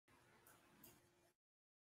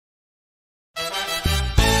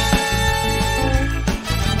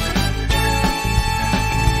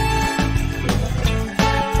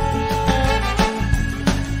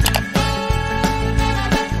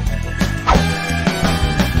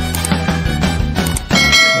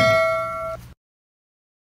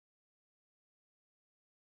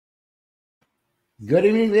Good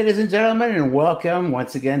evening, ladies and gentlemen, and welcome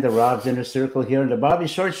once again to Rob's Inner Circle here on the Bobby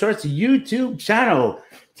Short Shorts YouTube channel.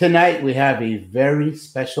 Tonight we have a very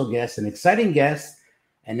special guest, an exciting guest,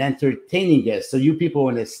 an entertaining guest. So you people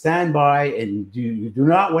want to stand by and you do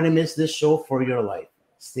not want to miss this show for your life.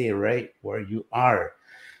 Stay right where you are.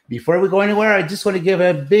 Before we go anywhere, I just want to give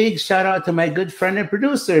a big shout out to my good friend and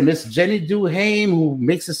producer, Miss Jenny Duhame, who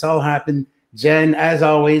makes this all happen. Jen, as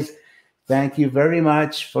always, thank you very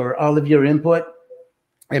much for all of your input.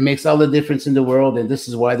 It makes all the difference in the world, and this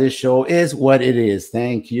is why this show is what it is.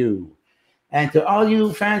 Thank you. And to all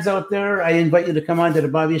you fans out there, I invite you to come on to the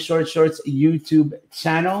Bobby Short Shorts YouTube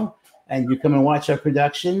channel, and you come and watch our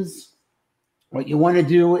productions. What you want to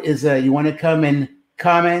do is you want to come and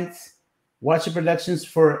comment, watch the productions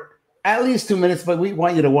for at least 2 minutes, but we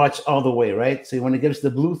want you to watch all the way, right? So you want to give us the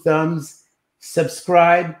blue thumbs,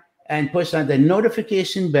 subscribe, and push on the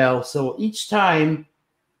notification bell. So each time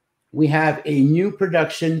we have a new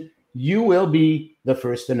production, you will be the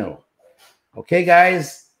first to know. Okay,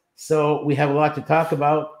 guys? So we have a lot to talk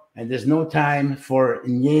about, and there's no time for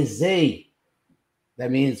niaiser. That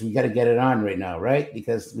means we got to get it on right now, right?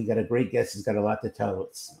 Because we got a great guest who's got a lot to tell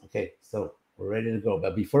us. Okay, so we're ready to go.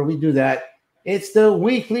 But before we do that, it's the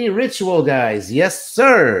weekly ritual, guys. Yes,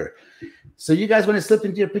 sir. So you guys want to slip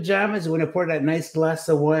into your pajamas? You want to pour that nice glass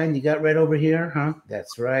of wine you got right over here, huh?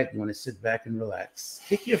 That's right. You want to sit back and relax.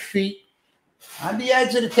 Kick your feet on the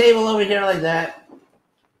edge of the table over here like that.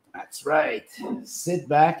 That's right. Sit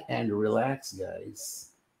back and relax, guys.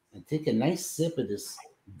 And take a nice sip of this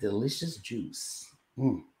delicious juice.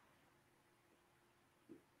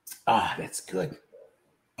 Ah, that's good.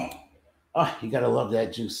 Oh, you got to love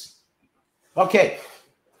that juice. Okay,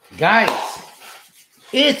 guys.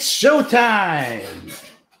 It's showtime.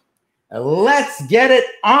 Let's get it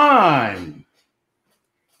on.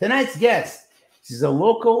 Tonight's guest, she's a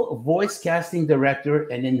local voice casting director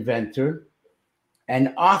and inventor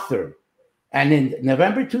and author. And in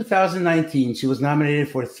November 2019, she was nominated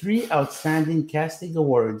for 3 Outstanding Casting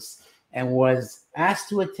Awards and was asked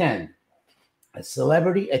to attend a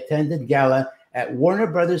celebrity-attended gala at Warner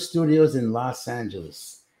Brothers Studios in Los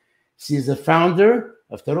Angeles. She is the founder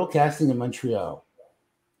of Total Casting in Montreal.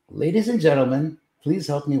 Ladies and gentlemen, please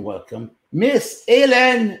help me welcome Miss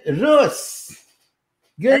Hélène Rousse.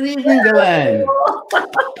 Good evening, Hélène.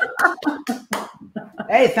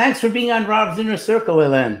 Hey, thanks for being on Rob's Inner Circle,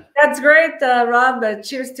 Hélène. That's great, Rob.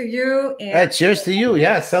 Cheers to you. And cheers to you.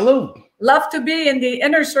 Yeah, salute. Love to be in the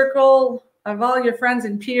inner circle of all your friends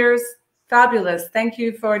and peers. Fabulous. Thank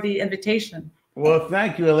you for the invitation. Well,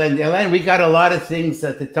 thank you, Hélène. Hélène, we got a lot of things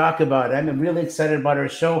to talk about. I'm really excited about our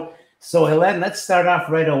show. So, Hélène, let's start off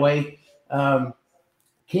right away. Can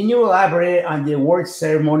you elaborate on the awards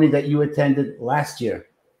ceremony that you attended last year?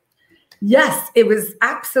 Yes, it was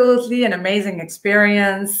absolutely an amazing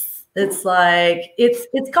experience. It's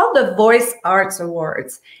called the Voice Arts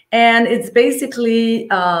Awards, and it's basically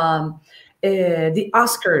the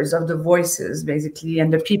Oscars of the voices, basically,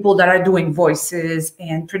 and the people that are doing voices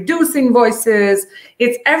and producing voices.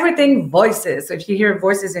 It's everything voices. So if you hear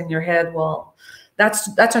voices in your head, well,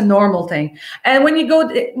 that's a normal thing. And when you go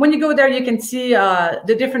there, you can see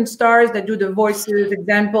the different stars that do the voices.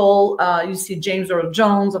 Example, you see James Earl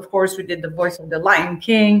Jones, of course, who did the voice of the Lion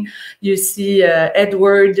King. You see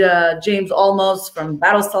Edward James Olmos from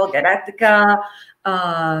Battlestar Galactica,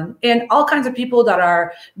 and all kinds of people that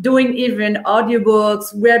are doing even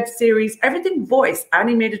audiobooks, web series, everything voice,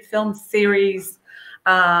 animated film series.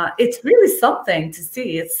 It's really something to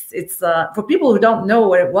see. It's for people who don't know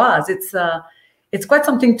what it was. It's quite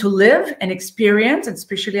something to live and experience,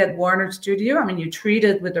 especially at Warner Studio. I mean, you treat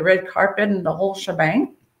it with the red carpet and the whole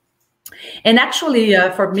shebang. And actually,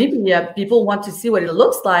 for maybe people want to see what it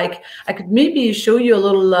looks like, I could maybe show you a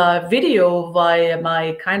little video via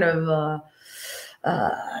my kind of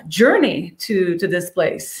journey to this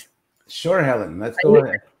place. Sure, Helen. Let's go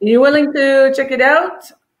ahead. Are you willing to check it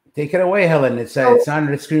out? Take it away, Helen. It's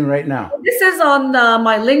on the screen right now. This is on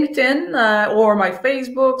my LinkedIn or my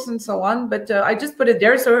Facebooks and so on, but I just put it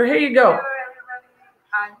there. So here you go. Hello, everybody.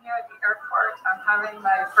 I'm here at the airport. I'm having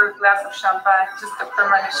my first glass of champagne, just a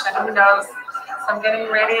premonition. Who knows? So I'm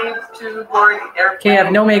getting ready to board the airplane. Okay, I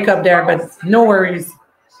have no makeup there, but no worries.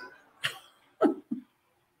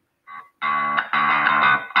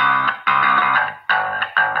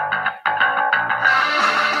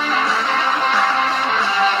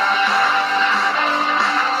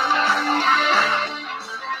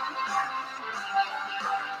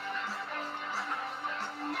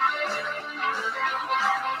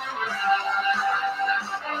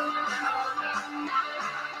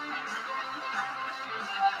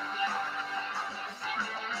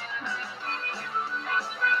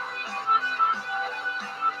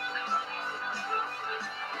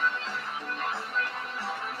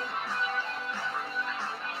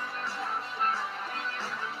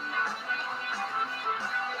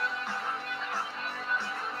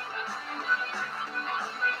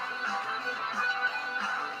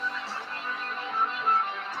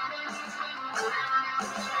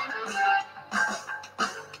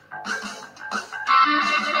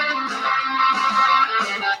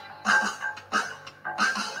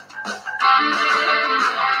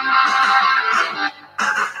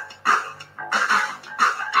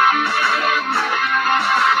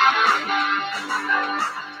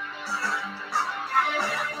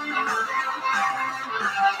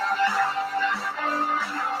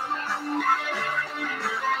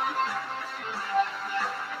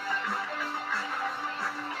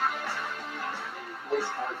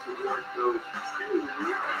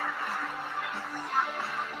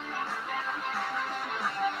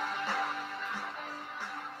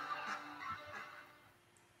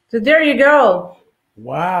 So there you go.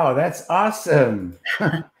 Wow, that's awesome.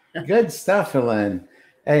 Good stuff, Hélène.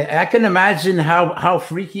 I can imagine how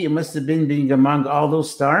freaky it must have been being among all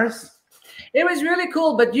those stars. It was really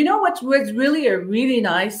cool, but you know what was really a really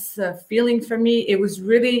nice feeling for me? It was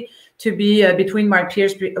really to be between my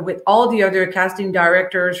peers with all the other casting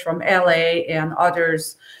directors from LA and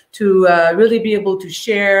others, to really be able to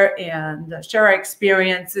share our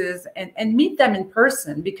experiences and meet them in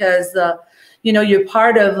person, because you're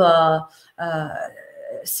part of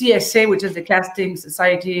CSA, which is the casting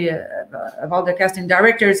society of all the casting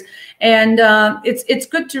directors, and it's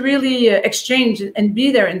good to really exchange and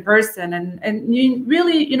be there in person, and you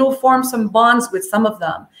really form some bonds with some of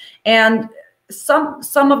them. And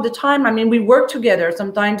some of the time, I mean, we work together.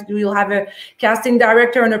 Sometimes we'll have a casting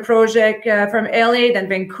director on a project from LA, then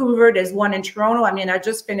Vancouver. There's one in Toronto. I mean, I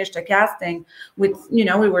just finished a casting with, we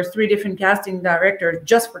were 3 different casting directors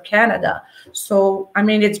just for Canada. So, I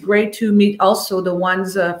mean, it's great to meet also the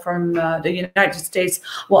ones from the United States.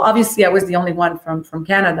 Well, obviously, I was the only one from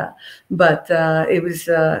Canada, but it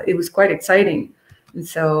was quite exciting. And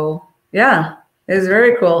so, yeah, it was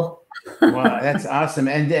very cool. Wow, that's awesome.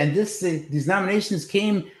 And these nominations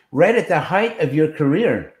came right at the height of your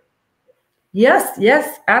career. Yes,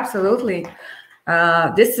 absolutely.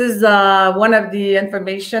 This is one of the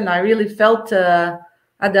information I really felt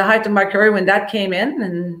at the height of my career when that came in,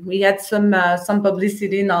 and we had some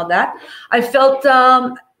publicity and all that. I felt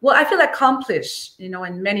I feel accomplished,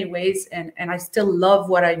 in many ways, and I still love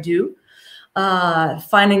what I do.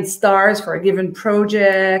 Finding stars for a given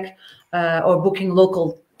project or booking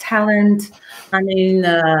local talent. I mean,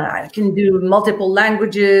 I can do multiple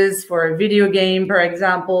languages for a video game, for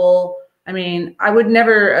example. I mean, I would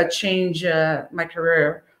never change my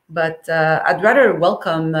career, but I'd rather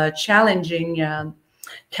welcome challenging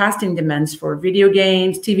casting demands for video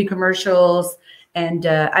games, TV commercials, and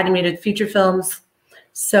animated feature films.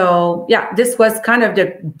 So yeah, this was kind of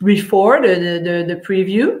the before the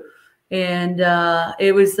preview, and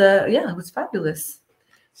it was fabulous.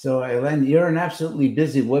 So, Hélène, you're an absolutely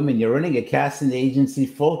busy woman. You're running a casting agency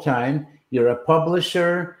full time. You're a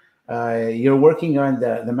publisher. You're working on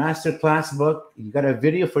the masterclass book. You got a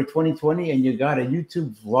video for 2020, and you got a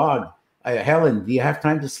YouTube vlog. Hélène, do you have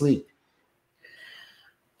time to sleep?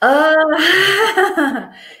 Yeah,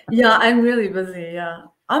 I'm really busy. Yeah,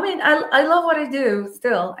 I mean, I love what I do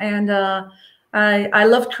still, and I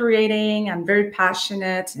love creating. I'm very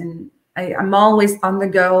passionate, and I'm always on the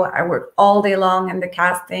go. I work all day long in the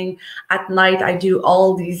casting. At night, I do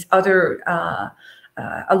all these other,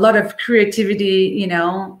 a lot of creativity,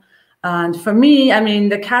 And for me, I mean,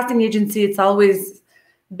 the casting agency, it's always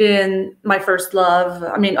been my first love.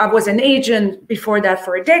 I mean, I was an agent before that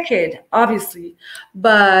for a decade, obviously.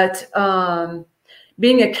 But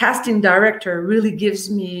being a casting director really gives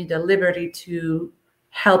me the liberty to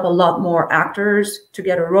help a lot more actors to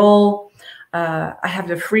get a role. I have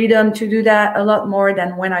the freedom to do that a lot more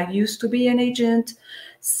than when I used to be an agent.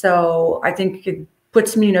 So I think it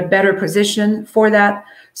puts me in a better position for that.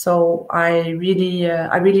 So I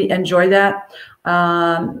really enjoy that.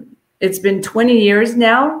 It's been 20 years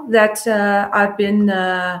now that I've been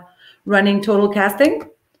running Total Casting.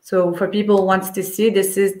 So for people who wants to see,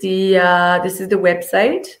 this is the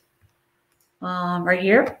website right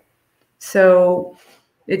here. So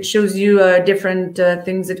it shows you different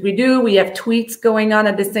things that we do. We have tweets going on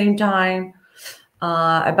at the same time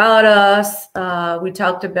about us. We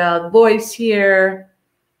talked about voice here,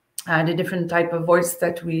 the different type of voice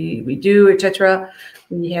that we do, etc.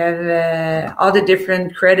 We have all the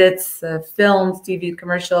different credits, films, TV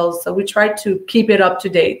commercials. So we try to keep it up to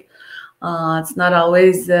date. It's not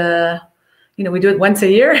always, we do it once a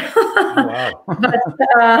year. Wow.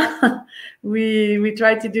 But we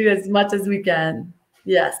try to do as much as we can.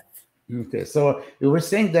 Yes. Okay. So you were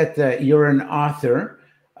saying that you're an author.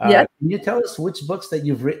 Yes. Can you tell us which books that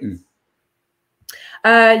you've written?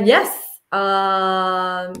 Yes.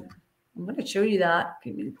 I'm going to show you that.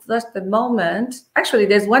 Give me just a moment. Actually,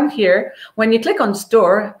 there's one here. When you click on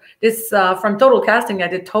store, this from Total Casting, I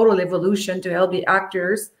did Total Evolution to help the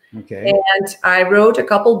actors. Okay. And I wrote a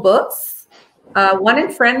couple books. One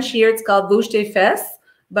in French here, it's called Bouge tes fesses,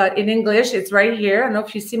 but in English, it's right here. I don't know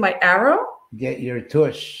if you see my arrow. Get your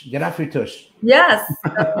tush. Get off your tush. Yes,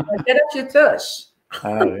 get off your tush.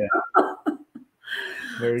 Oh, yeah.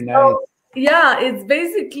 Very nice. So, yeah, it's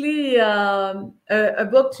basically a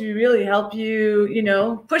book to really help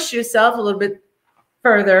you, push yourself a little bit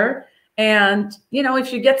further. And,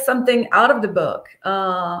 if you get something out of the book,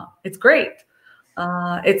 it's great.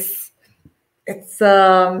 It's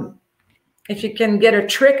if you can get a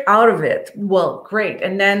trick out of it, well, great.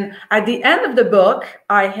 And then at the end of the book,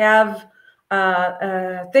 I have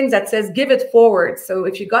things that says give it forward. So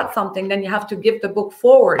if you got something, then you have to give the book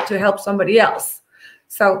forward to help somebody else.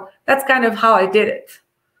 So that's kind of how I did it.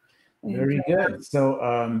 Very good.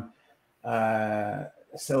 So,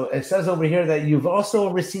 so it says over here that you've also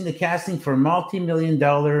overseen the casting for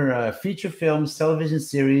multi-million-dollar feature films, television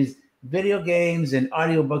series, video games, and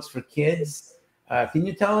audiobooks for kids. Can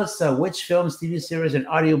you tell us which films, TV series, and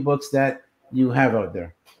audiobooks that you have out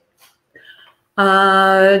there?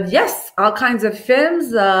 Yes, all kinds of films.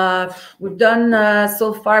 We've done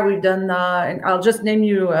so far. We've done, and I'll just name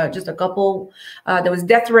you just a couple. There was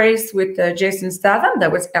Death Race with Jason Statham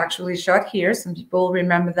that was actually shot here. Some people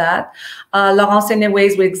remember that. Laurence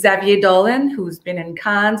Anyways with Xavier Dolan, who's been in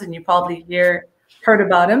Cannes, and you probably heard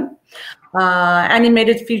about him.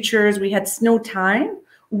 Animated features. We had Snow Time,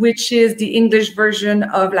 which is the English version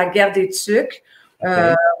of La Guerre des Tucs.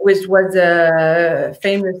 Which was a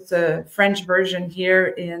famous French version here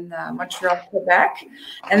in Montreal, Quebec.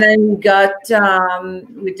 And then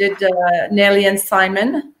we did Nelly and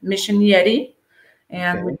Simon, Mission Yeti.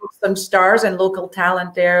 And we put some stars and local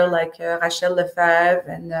talent there, like Rachel Lefebvre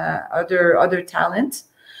and other talent.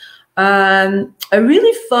 A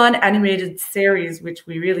really fun animated series, which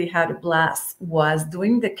we really had a blast, was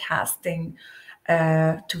doing the casting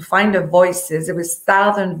to find the voices. It was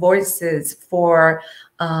 1,000 voices for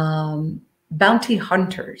bounty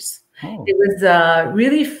hunters. Oh. It was a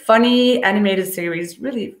really funny animated series,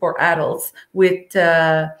 really for adults, with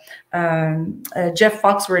Jeff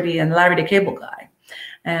Foxworthy and Larry the Cable Guy.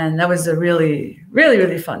 And that was a really, really,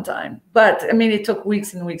 really fun time. But, I mean, it took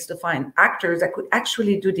weeks and weeks to find actors that could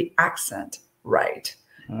actually do the accent right.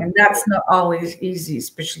 And that's not always easy,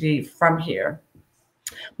 especially from here.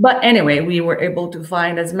 But anyway, we were able to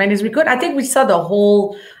find as many as we could. I think we saw the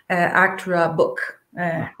whole ACTRA book.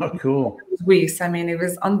 Oh, cool. Weeks. I mean, it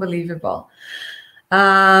was unbelievable.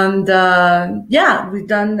 And yeah, we've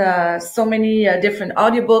done so many different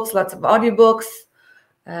audiobooks, lots of audiobooks,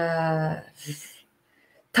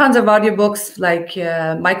 tons of audiobooks, like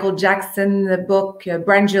Michael Jackson, the book,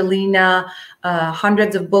 Brangelina,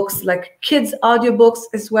 hundreds of books, like kids' audiobooks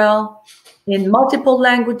as well, in multiple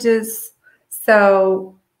languages.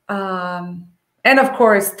 So, and of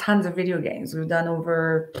course, tons of video games. We've done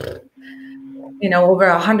over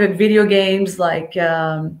 100 video games, like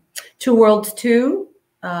Two Worlds 2,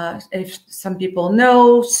 if some people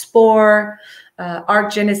know, Spore,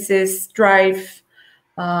 Arc Genesis, Strife,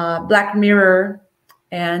 Black Mirror,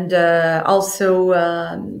 and also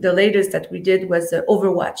the latest that we did was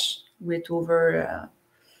Overwatch with over,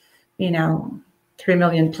 3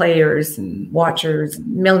 million players and watchers,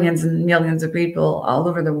 millions and millions of people all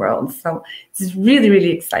over the world. So it's really,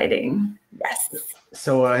 really exciting. Yes.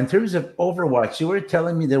 So in terms of Overwatch, you were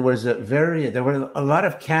telling me there were a lot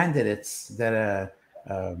of candidates that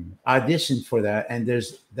auditioned for that, and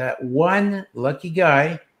there's that one lucky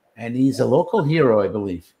guy, and he's a local hero, I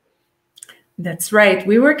believe. That's right.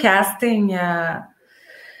 We were casting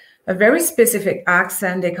a very specific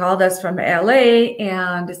accent. They called us from LA,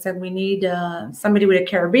 and they said we need somebody with a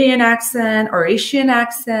Caribbean accent or Asian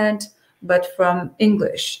accent, but from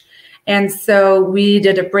English. And so we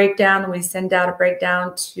did a breakdown. We sent out a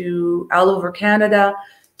breakdown to all over Canada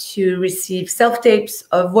to receive self-tapes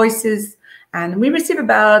of voices. And we received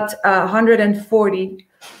about 140.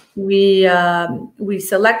 We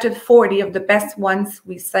selected 40 of the best ones.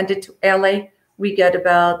 We sent it to LA. We got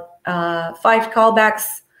about 5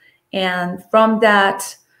 callbacks. And from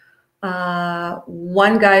that,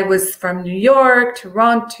 one guy was from New York,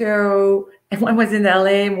 Toronto, and one was in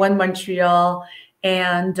LA, one Montreal.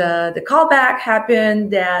 And the callback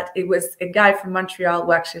happened that it was a guy from Montreal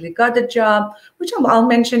who actually got the job, which I'll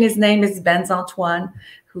mention. His name is Benz Antoine,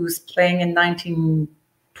 who's playing in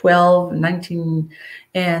 1912,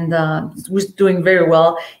 and was doing very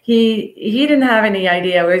well. He didn't have any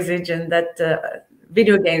idea, was agent, that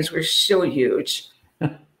video games were so huge.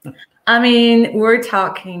 I mean, we're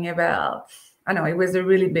talking about, I know it was a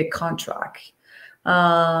really big contract,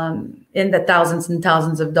 in the thousands and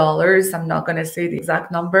thousands of dollars. I'm not going to say the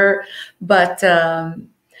exact number, but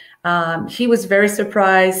he was very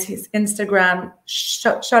surprised. His Instagram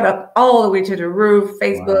shot up all the way to the roof.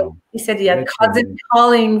 Facebook. Wow. He said he had cousins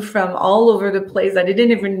calling from all over the place that he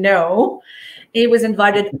didn't even know. He was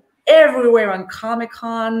invited everywhere on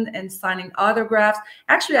Comic-Con and signing autographs.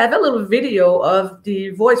 Actually, I have a little video of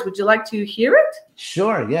The Voice. Would you like to hear it?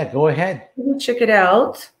 Sure. Yeah, go ahead. Check it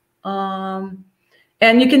out. And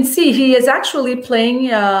you can see he is actually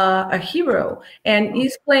playing a hero, and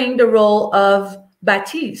he's playing the role of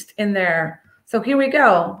Baptiste in there. So here we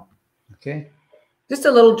go. Okay. Just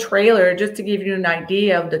a little trailer just to give you an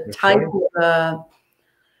idea of the type of,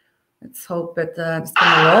 let's hope it's going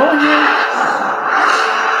to roll here.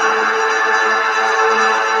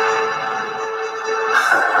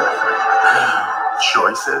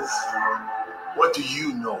 Choices? What do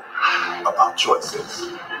you know about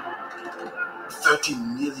choices? 30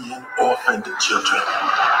 million orphaned children.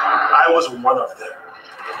 I was one of them.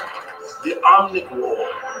 The Omnic War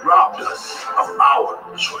robbed us of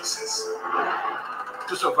our choices.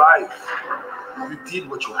 To survive, you did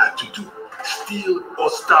what you had to do. Steal or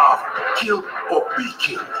starve, kill or be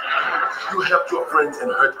killed. You helped your friends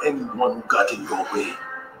and hurt anyone who got in your way.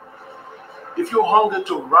 If you hungered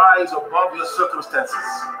to rise above your circumstances,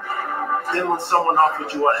 then when someone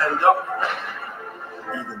offered you a hand up,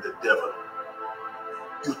 even the devil,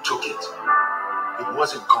 you took it. It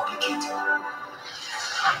wasn't complicated.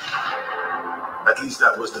 At least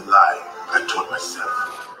that was the lie I told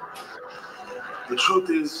myself. The truth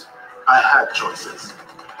is, I had choices,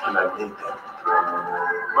 and I made them.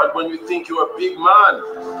 But when you think you're a big man,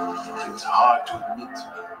 it's hard to admit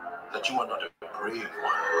that you are not a brave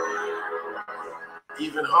one.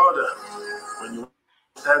 Even harder when you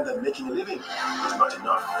understand that making a living is not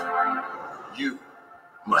enough. You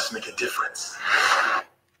must make a difference.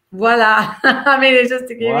 Voila. I mean, it's just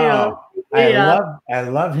to give you. I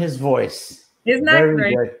love his voice. Isn't that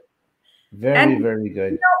great? Good. Very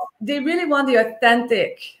good. You know, they really want the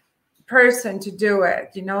authentic person to do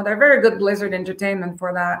it. You know, they're very good, Blizzard Entertainment,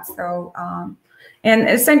 for that. So, and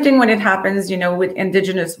the same thing when it happens, you know, with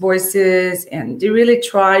Indigenous voices, and they really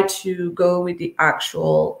try to go with the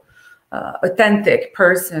actual authentic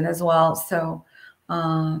person as well. So,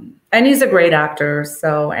 and he's a great actor.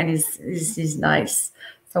 So, and he's nice.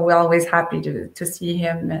 So we're always happy to see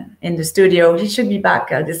him in the studio. He should be back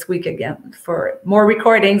this week again for more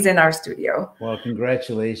recordings in our studio. Well,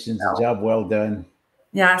 congratulations. Job well done.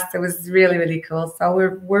 Yes, it was really, really cool. So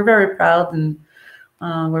we're very proud, and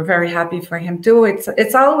we're very happy for him too.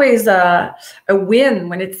 It's always a win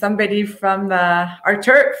when it's somebody from our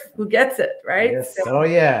turf who gets it, right? Yes. So, oh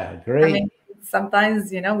yeah, great. I mean,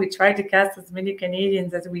 sometimes, you know, we try to cast as many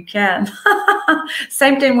Canadians as we can.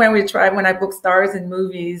 Same thing when I book stars in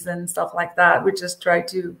movies and stuff like that. We just try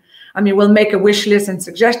to, I mean, we'll make a wish list and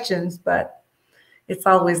suggestions, but it's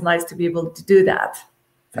always nice to be able to do that.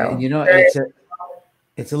 So, and you know,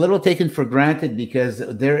 it's a little taken for granted because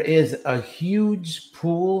there is a huge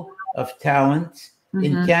pool of talent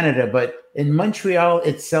in Canada, but in Montreal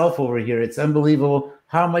itself over here, it's unbelievable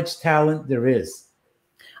how much talent there is.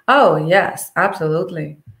 Oh, yes,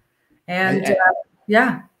 absolutely. And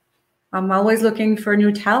yeah, I'm always looking for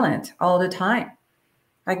new talent all the time.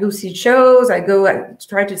 I go see shows. I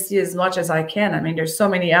try to see as much as I can. I mean, there's so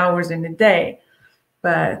many hours in the day,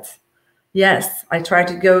 but yes, I try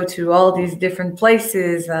to go to all these different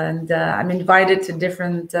places, and I'm invited to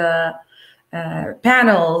different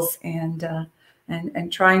panels,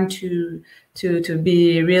 and trying to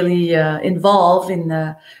be really involved in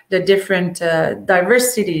the different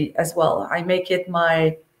diversity as well. I make it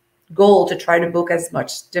my goal to try to book as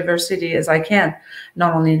much diversity as I can,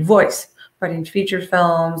 not only in voice, but in feature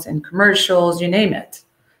films and commercials, you name it.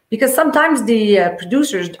 Because sometimes the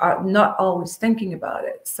producers are not always thinking about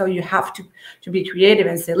it. So you have to be creative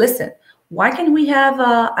and say, listen, why can't we have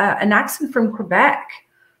an accent from Quebec?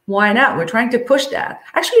 Why not? We're trying to push that.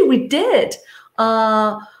 Actually, we did.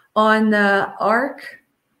 On Arc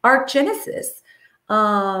Genesis,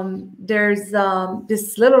 there's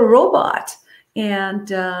this little robot, and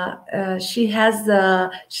she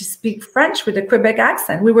speaks French with a Quebec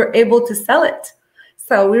accent. We were able to sell it,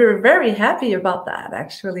 so we were very happy about that,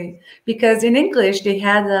 actually, because in English they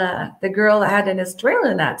had the girl had an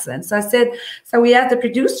Australian accent. So I said, so we asked the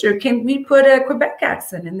producer, can we put a Quebec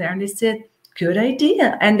accent in there? And they said, good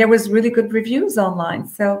idea. And there was really good reviews online.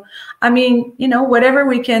 So, I mean, you know, whatever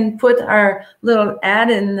we can put our little ad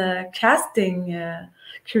in casting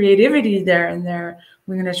creativity there, and there,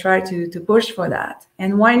 We're going to try to push for that.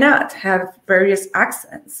 And why not have various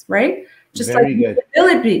accents, right? Just Very like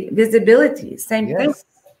good. visibility, same thing. Yes.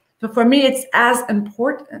 So for me, it's as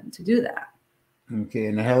important to do that. Okay.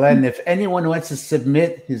 And Helen, if anyone wants to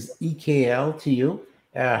submit his EKL to you,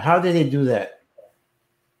 how do they do that?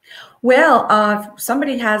 Well, if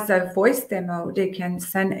somebody has a voice demo, they can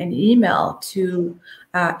send an email to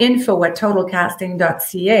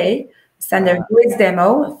info@totalcasting.ca, send a voice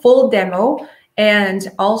demo, full demo, and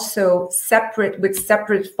also separate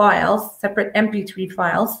files, separate MP3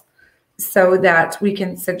 files, so that we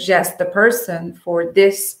can suggest the person for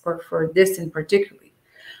this or for this in particular.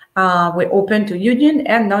 We're open to union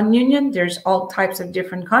and non-union. There's all types of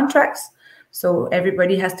different contracts. So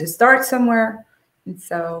everybody has to start somewhere. And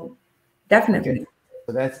so definitely. Okay.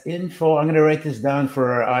 So that's info. I'm going to write this down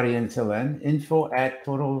for our audience, Helen.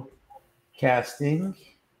 info@totalcasting.ca,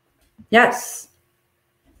 Yes.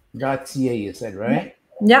 you said, right?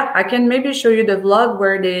 Yeah, I can maybe show you the vlog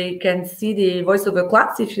where they can see the voiceover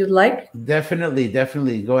class if you'd like. Definitely.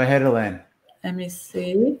 Go ahead, Helen. Let me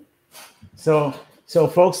see. So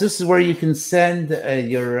folks, this is where you can send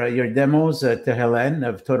your demos to Helen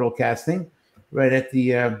of Total Casting, right at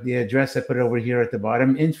the address I put over here at the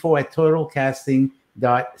bottom,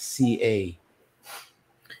 info@totalcasting.ca.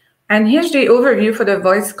 And here's the overview for the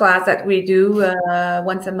voice class that we do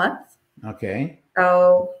once a month. Okay.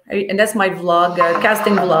 So, and that's my vlog,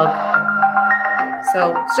 casting vlog.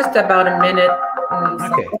 So it's just about a minute.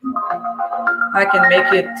 Okay. I can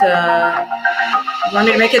make it. You want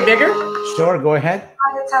me to make it bigger? Sure, go ahead.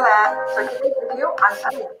 Hi, it's Helen. For today's video,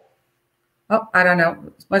 Oh, I don't know.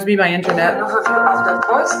 It must be my internet. an overview of the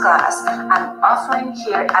voice class I'm offering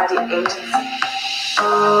here at the agency.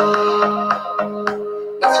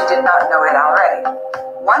 If you did not know it already,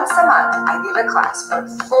 once a month I give a class for a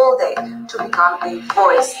full day to become a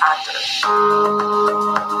voice actor.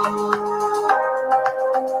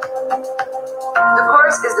 The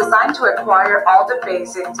course is designed to acquire all the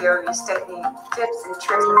basic theories, techniques, tips, and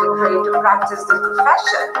tricks that you create to practice the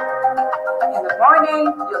profession. In the morning,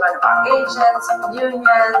 you learn about agents,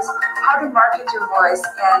 unions, how to market your voice,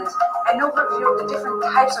 and an overview of the different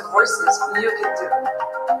types of voices you can do.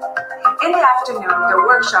 In the afternoon, the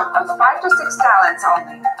workshop of 5 to 6 talents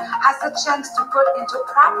only has the chance to put into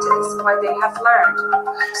practice what they have learned.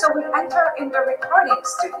 So we enter in the recording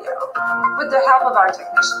studio. With the help of our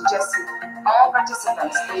technician, Jesse, all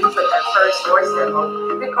participants leave with their first voice demo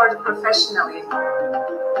recorded professionally.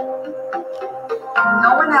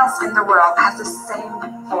 No one else in the world has the same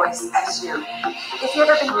voice as you. If you've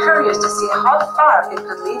ever been curious to see how far it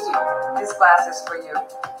could lead you, this class is for you.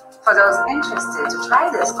 For those interested to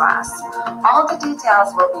try this class, all the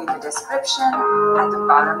details will be in the description at the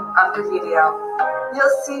bottom of the video.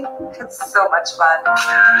 You'll see, it's so much fun.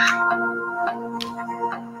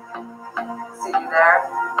 See you there.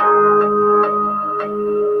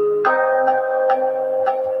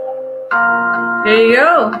 There you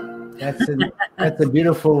go. That's a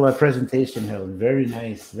beautiful presentation, Helen. Very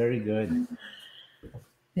nice. Very good.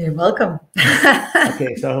 You're welcome.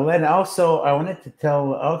 Okay, so Helen, also I wanted to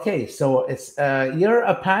tell. Okay, so it's you're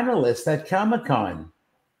a panelist at Comic-Con.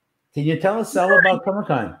 Can you tell us all about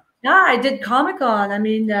Comic-Con? Yeah, I did Comic-Con. I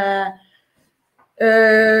mean,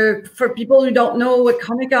 for people who don't know what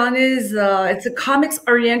Comic-Con is, it's a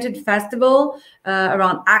comics-oriented festival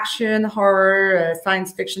around action, horror,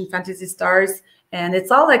 science fiction, fantasy stars, and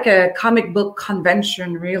it's all like a comic book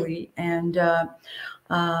convention, really. And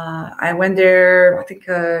I went there, I think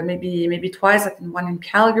maybe twice. I think one in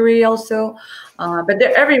Calgary also, but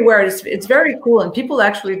they're everywhere. It's very cool, and people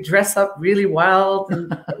actually dress up really wild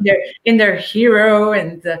and in their hero.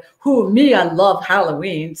 And me, I love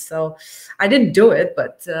Halloween, so I didn't do it,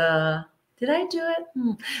 but did I do it?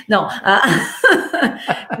 No,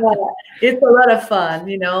 it's a lot of fun.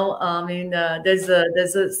 You know, I mean, there's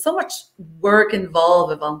so much work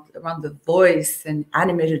involved around the voice and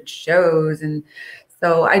animated shows and.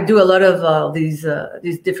 So I do a lot of these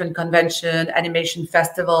different convention, animation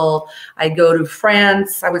festival. I go to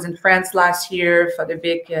France. I was in France last year for the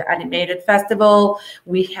big animated festival.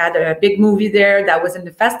 We had a big movie there that was in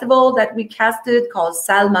the festival that we casted called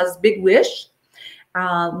Salma's Big Wish.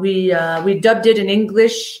 We dubbed it in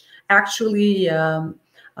English, actually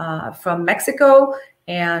from Mexico,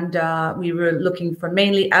 and we were looking for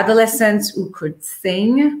mainly adolescents who could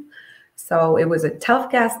sing. So it was a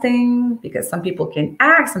tough casting because some people can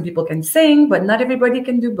act, some people can sing, but not everybody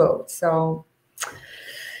can do both. So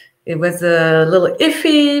it was a little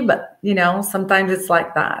iffy, but, you know, sometimes it's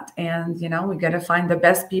like that. And, you know, we got to find the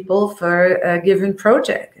best people for a given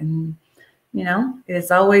project. And, you know,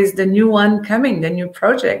 it's always the new one coming, the new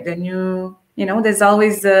project, the new there's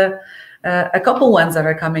always a couple ones that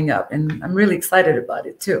are coming up, and I'm really excited about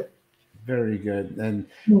it too. Very good. And,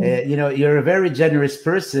 you're a very generous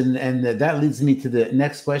person. And that leads me to the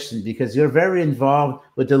next question, because you're very involved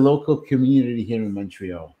with the local community here in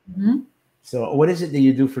Montreal. Mm-hmm. So what is it that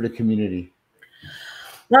you do for the community?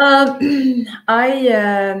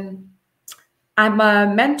 I'm a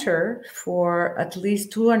mentor for at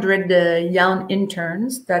least 200 young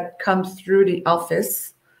interns that come through the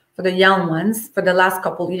office, for the young ones, for the last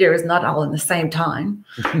couple of years, not all in the same time.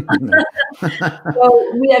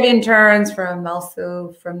 So we have interns from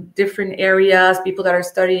different areas, people that are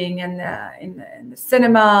studying in the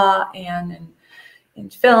cinema and in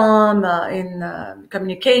film, in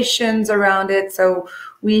communications around it. So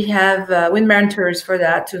we have mentors for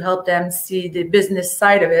that, to help them see the business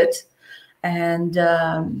side of it. And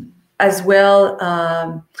as well,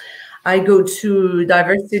 I go to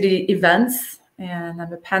diversity events, and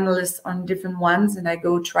I'm a panelist on different ones, and I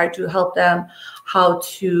go try to help them how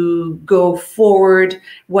to go forward.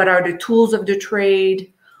 What are the tools of the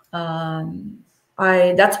trade?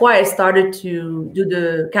 That's why I started to do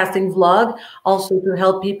the casting vlog, also to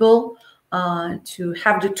help people to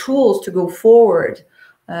have the tools to go forward,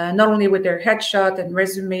 not only with their headshot and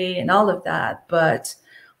resume and all of that, but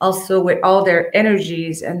also with all their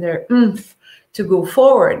energies and their oomph to go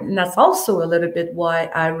forward. And that's also a little bit why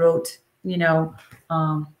I wrote, Get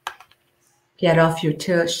Off Your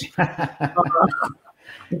Tush.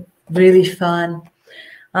 Really fun.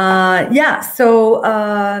 So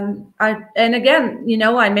I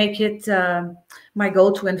make it my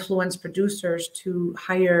goal to influence producers to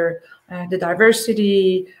hire the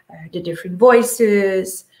diversity, the different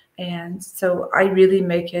voices. And so I really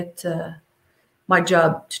make it my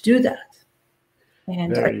job to do that,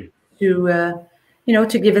 and to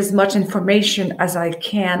give as much information as I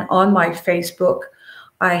can on my Facebook.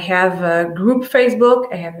 I have a group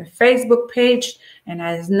Facebook, I have a Facebook page, and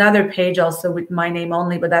I have another page also with my name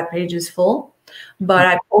only, but that page is full. But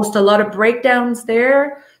I post a lot of breakdowns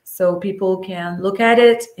there, so people can look at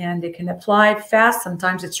it and they can apply fast.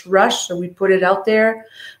 Sometimes it's rushed, so we put it out there.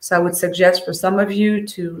 So I would suggest for some of you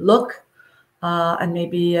to look and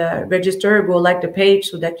maybe register, go like the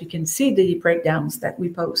page, so that you can see the breakdowns that we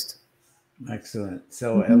post. Excellent.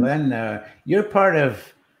 So, Hélène, you're part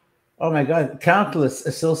of, oh my God, countless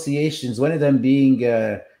associations, one of them being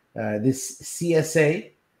this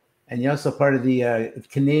CSA, and you're also part of the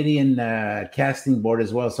Canadian Casting Board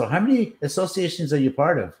as well. So how many associations are you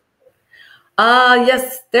part of?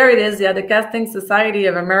 Yes, there it is. Yeah, the Casting Society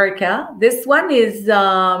of America. This one is,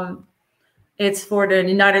 it's for the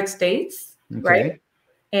United States. Okay. Right.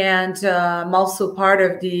 And I'm also part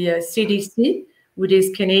of the CDC, which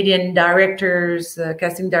is Canadian Directors,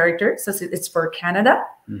 Casting Directors. So it's for Canada.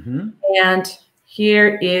 Mm-hmm. And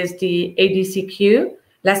here is the ADCQ,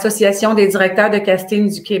 l'Association des Directeurs de Casting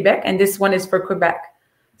du Québec. And this one is for Quebec.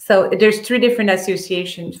 So there's 3 different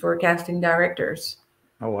associations for casting directors.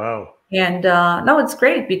 Oh, wow. And no, it's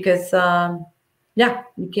great because, you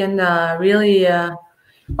can really...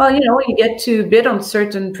 you get to bid on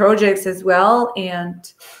certain projects as well,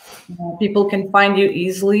 and people can find you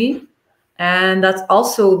easily. And that's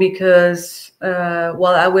also because,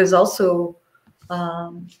 I was also,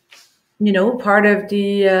 part of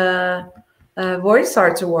the Voice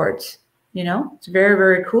Arts Awards. It's very,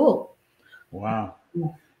 very cool. Wow.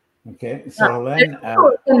 Okay. So there's a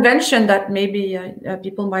convention that maybe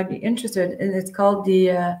people might be interested in. It's called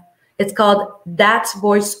That's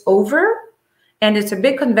Voice Over. And it's a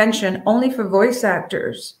big convention only for voice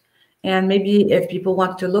actors. And maybe if people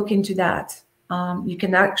want to look into that, you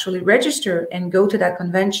can actually register and go to that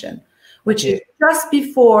convention, which is just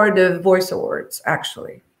before the Voice Awards,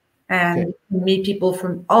 actually. And meet people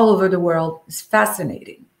from all over the world. It's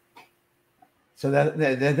fascinating. So that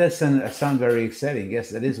does sound very exciting. Yes,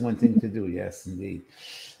 that is one thing to do. Yes, indeed.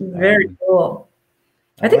 Very cool.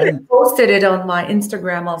 I think I posted it on my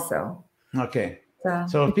Instagram also. Okay.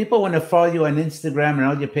 So if people want to follow you on Instagram and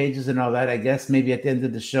all your pages and all that, I guess maybe at the end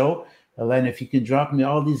of the show, Hélène, if you can drop me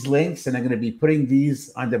all these links, and I'm going to be putting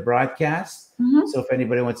these on the broadcast. Mm-hmm. So if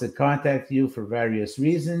anybody wants to contact you for various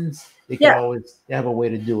reasons, they can always have a way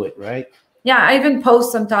to do it, right? Yeah, I even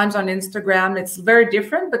post sometimes on Instagram. It's very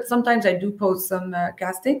different, but sometimes I do post some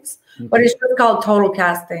castings. Okay. But it's just called Total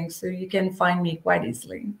Casting, so you can find me quite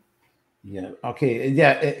easily. Yeah. Okay.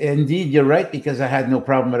 Yeah, indeed, you're right, because I had no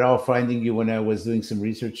problem at all finding you when I was doing some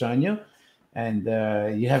research on you. And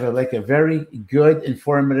you have a very good,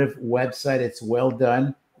 informative website. It's well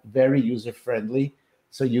done, very user-friendly.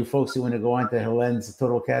 So you folks who want to go on to Hélène's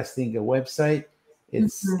Total Casting website,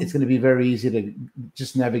 it's going to be very easy to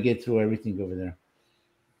just navigate through everything over there.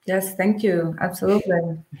 Yes, thank you.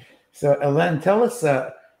 Absolutely. So, Ellen, tell us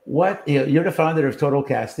what you're the founder of Total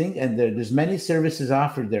Casting, and there's many services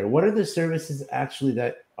offered there. What are the services actually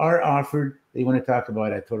that are offered that you want to talk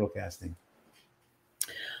about at Total Casting?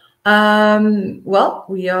 Well,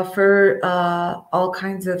 we offer all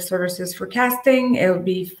kinds of services for casting. It would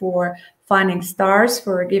be for finding stars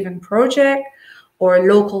for a given project or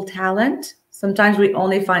local talent. Sometimes we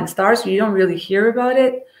only find stars, so you don't really hear about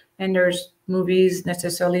it. And there's movies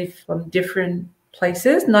necessarily from different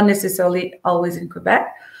places, not necessarily always in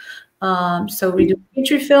Quebec. So we do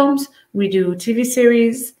feature films, we do TV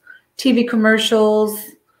series, TV commercials,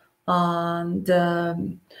 and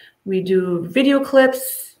we do video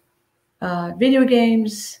clips, video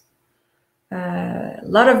games, a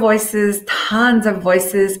lot of voices, tons of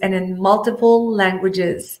voices, and in multiple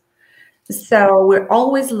languages. So we're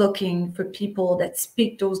always looking for people that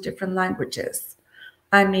speak those different languages.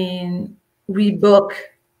 I mean, we book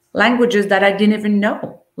languages that I didn't even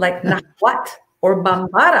know, like Nahuatl or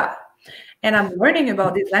Bambara. And I'm learning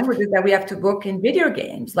about these languages that we have to book in video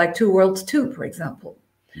games, like Two Worlds 2, for example.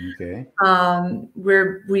 Okay.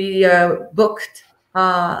 We booked,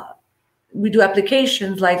 we do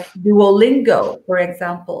applications like Duolingo, for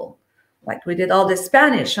example. Like we did all the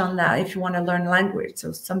Spanish on that if you want to learn language.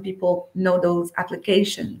 So some people know those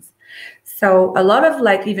applications. So a lot of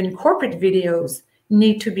like even corporate videos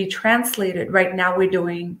need to be translated. Right now we're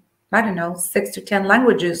doing, I don't know, 6 to 10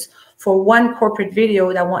 languages for one corporate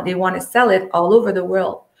video that they want to sell it all over the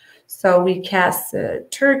world. So we cast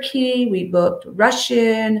Turkey, we booked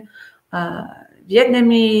Russian,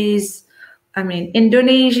 Vietnamese,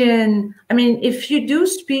 Indonesian. If you do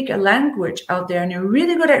speak a language out there and you're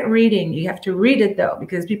really good at reading, you have to read it though,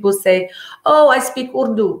 because people say, oh, I speak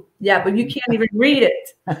Urdu. Yeah, but you can't even read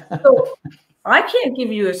it. So I can't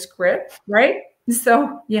give you a script, right?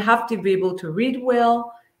 So you have to be able to read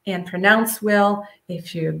well and pronounce well.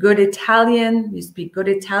 If you're good Italian, you speak good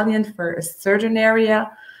Italian for a certain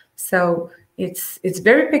area. So it's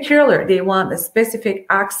very peculiar. They want a specific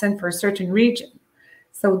accent for a certain region.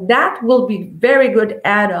 So that will be very good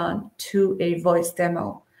add-on to a voice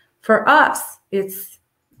demo. For us, it's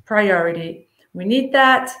priority. We need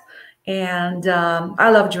that. And I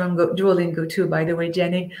love Duolingo too, by the way,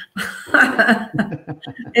 Jenny.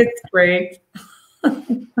 It's great.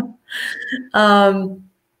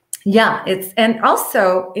 And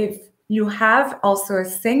also if you have also a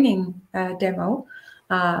singing demo,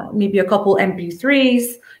 maybe a couple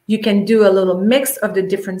MP3s, you can do a little mix of the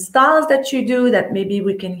different styles that you do, that maybe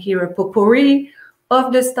we can hear a potpourri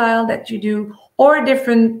of the style that you do, or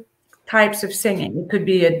different types of singing. It could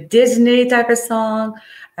be a Disney type of song,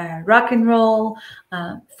 rock and roll.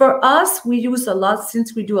 For us, we use a lot,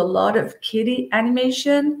 since we do a lot of kiddie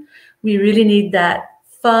animation, we really need that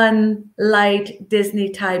fun, light Disney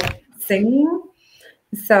type singing.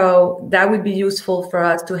 So that would be useful for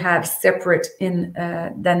us to have separate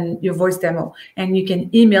than your voice demo. And you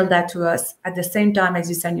can email that to us at the same time as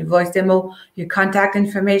you send your voice demo, your contact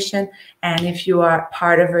information, and if you are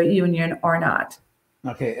part of a union or not.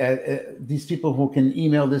 Okay. These people who can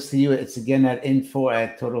email this to you, it's again at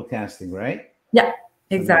info@Total Casting, right? Yeah,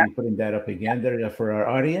 exactly. I'm putting that up again there for our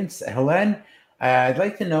audience. Helen, I'd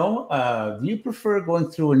like to know, do you prefer going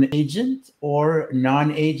through an agent or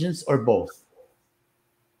non-agents or both?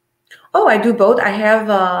 Oh, I do both. I have,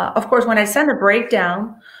 of course, when I send a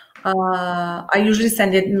breakdown, I usually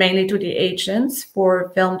send it mainly to the agents for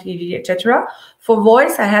film, TV, etc. For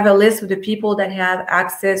voice, I have a list of the people that have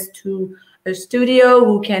access to a studio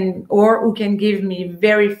who can give me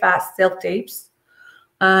very fast self-tapes.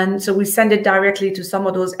 And so we send it directly to some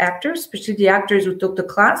of those actors, especially the actors who took the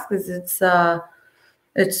class, because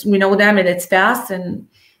it's we know them and it's fast and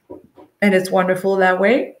it's wonderful that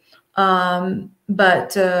way.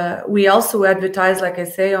 But we also advertise, like I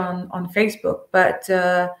say, on Facebook. But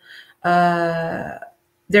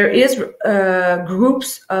there is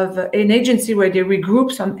groups of an agency where they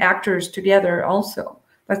regroup some actors together also.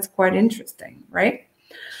 That's quite interesting, right?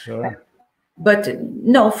 Sure. But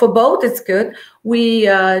no, for both, it's good. We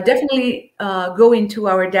definitely go into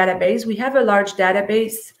our database. We have a large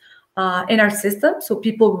database in our system. So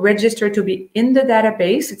people register to be in the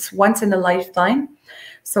database. It's once in a lifetime.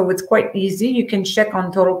 So it's quite easy. You can check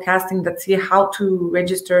on Total Casting to see how to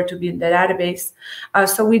register to be in the database.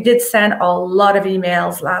 So we did send a lot of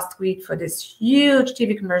emails last week for this huge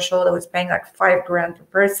TV commercial that was paying like $5,000 per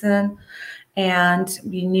person. And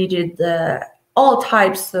we needed all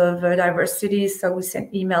types of diversity. So we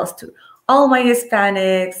sent emails to all my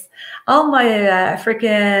Hispanics, all my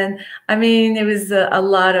African. It was a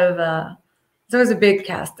lot of So it was a big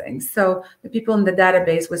casting. So the people in the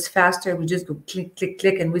database was faster. We just go click, click,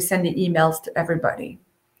 click, and we send the emails to everybody.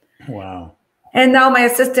 Wow. And now my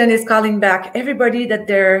assistant is calling back everybody that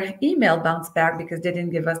their email bounced back because they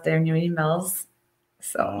didn't give us their new emails.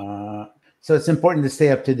 So it's important to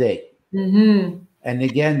stay up to date. Mm-hmm. And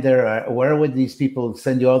again, where would these people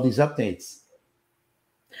send you all these updates?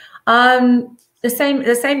 The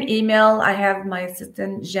same email. I have my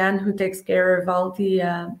assistant Jeanne who takes care of all the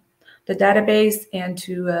database and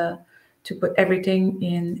to put everything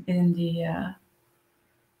in the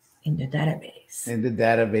database. In the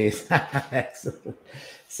database. Excellent.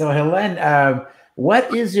 So Helene,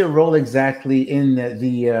 what is your role exactly in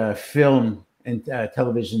the film and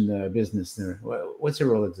television business there? What's your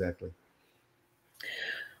role exactly?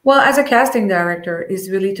 Well, as a casting director, is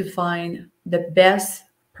really to find the best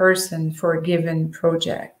person for a given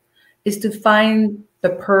project, is to find the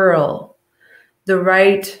pearl,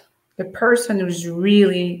 the person who's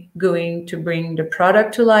really going to bring the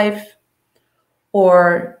product to life,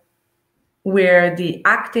 or where the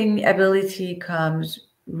acting ability comes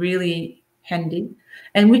really handy.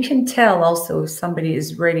 And we can tell also if somebody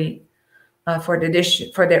is ready for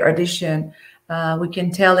their audition. We can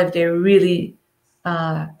tell if they're really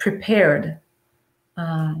prepared.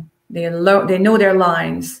 They know their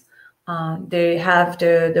lines. They have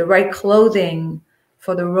the right clothing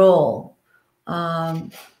for the role.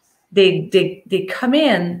 They come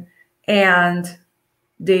in and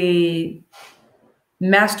they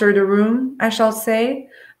master the room, I shall say.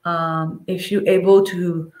 If you're able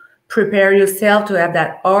to prepare yourself to have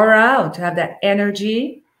that aura, to have that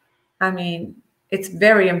energy, I mean, it's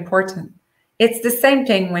very important. It's the same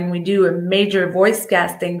thing when we do a major voice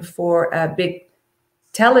casting for a big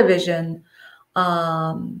television.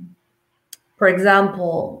 For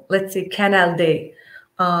example, let's say Canal Day.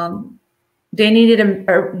 They needed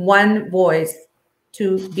one voice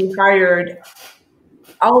to be hired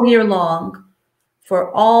all year long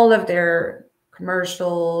for all of their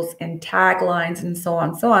commercials and taglines and so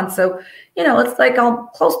on, so on. So, it's like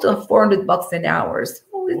close to $400 an hour.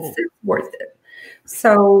 So it's worth it.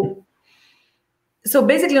 So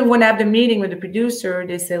basically, when I have the meeting with the producer,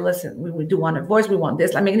 they say, listen, we do want a voice. We want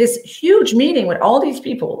this. I mean, this huge meeting with all these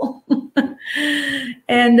people.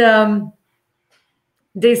 And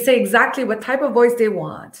they say exactly what type of voice they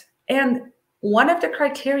want. And one of the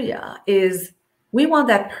criteria is we want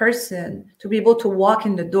that person to be able to walk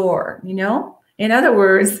in the door, In other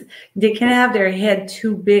words, they can't have their head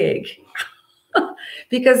too big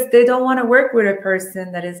because they don't want to work with a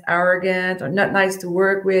person that is arrogant or not nice to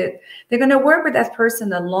work with. They're going to work with that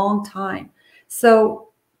person a long time. So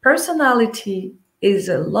personality is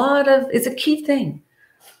a key thing.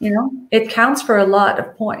 It counts for a lot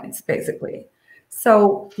of points, basically.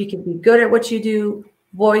 So you can be good at what you do,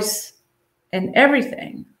 voice and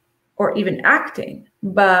everything, or even acting,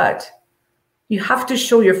 but you have to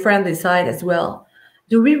show your friendly side as well.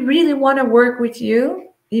 Do we really want to work with you,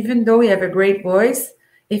 even though you have a great voice?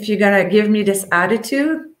 If you're going to give me this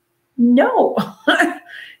attitude, no.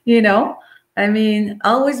 I mean,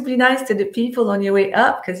 always be nice to the people on your way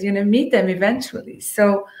up because you're going to meet them eventually.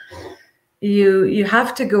 So you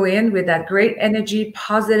have to go in with that great energy,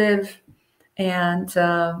 positive, and,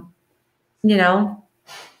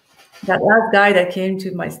 that last guy that came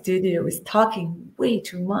to my studio was talking way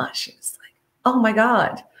too much. It was like, oh my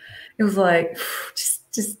God. It was like,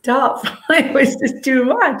 just stop. It was just too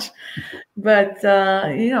much. But,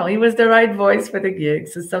 he was the right voice for the gig.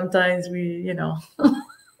 So sometimes we,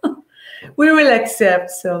 we will accept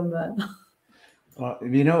some.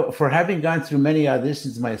 For having gone through many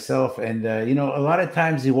auditions myself, and, a lot of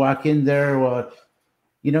times you walk in there, well,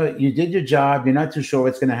 you did your job. You're not too sure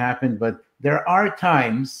what's going to happen. But there are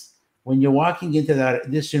times when you're walking into that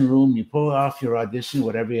audition room, you pull off your audition,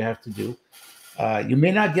 whatever you have to do. You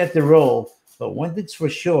may not get the role, but one thing's for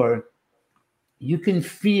sure, you can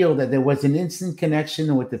feel that there was an instant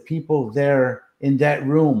connection with the people there in that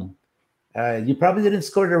room. You probably didn't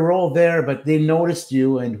score the role there, but they noticed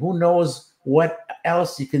you, and who knows what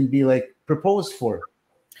else you can be proposed for.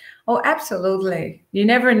 Oh, absolutely. You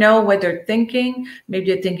never know what they're thinking. Maybe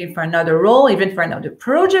they're thinking for another role, even for another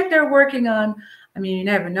project they're working on. I mean, you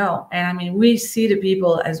never know. And I mean, we see the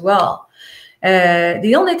people as well.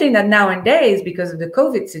 The only thing that nowadays, because of the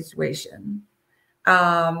COVID situation,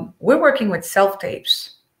 we're working with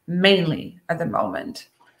self-tapes mainly at the moment.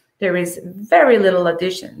 There is very little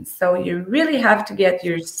auditions. So you really have to get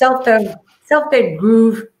your self-tape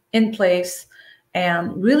groove in place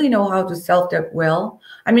and really know how to self-tape well.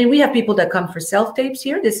 I mean, we have people that come for self-tapes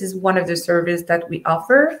here. This is one of the services that we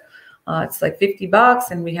offer. It's like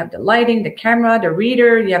 $50, and we have the lighting, the camera, the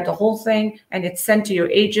reader. You have the whole thing, and it's sent to your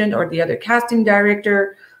agent or the other casting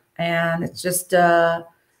director. And it's just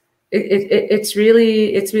it's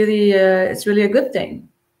really a good thing.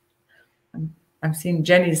 I'm seeing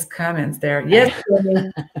Jenny's comments there. Yes,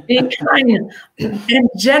 Jenny, be kind and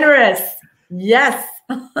generous. Yes.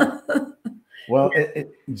 Well,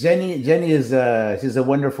 Jenny is she's a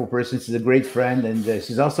wonderful person. She's a great friend, and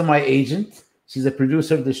she's also my agent. She's a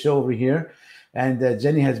producer of the show over here, and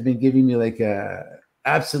Jenny has been giving me like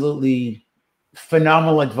absolutely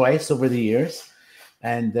phenomenal advice over the years.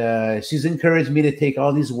 And she's encouraged me to take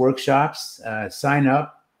all these workshops, sign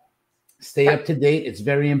up, stay up to date. It's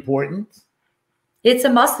very important. It's a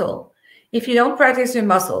muscle. If you don't practice your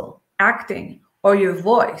muscle, acting or your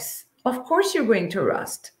voice, of course you're going to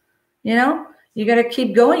rust. You know, you got to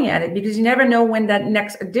keep going at it because you never know when that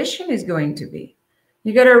next audition is going to be.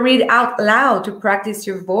 You got to read out loud to practice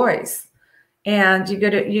your voice, and you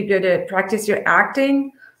got to practice your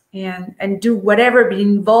acting and do whatever, be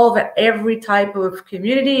involved at every type of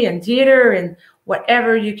community and theater and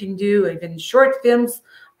whatever you can do, even short films,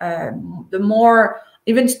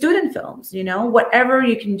 even student films, you know, whatever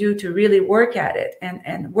you can do to really work at it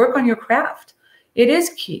and work on your craft. It is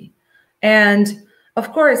key. And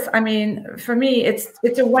of course, I mean, for me, it's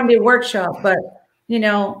a one-day workshop, but, you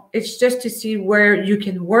know, it's just to see where you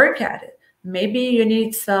can work at it. Maybe you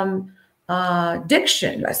need some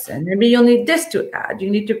diction lesson. Maybe you'll need this to add. You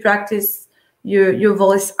need to practice your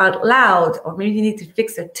voice out loud, or maybe you need to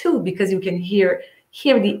fix a tube because you can hear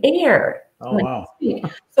the air. Oh, wow.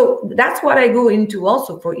 So that's what I go into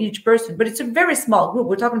also for each person, but it's a very small group.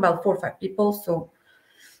 We're talking about 4 or 5 people. So,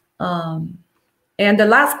 and the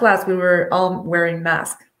last class, we were all wearing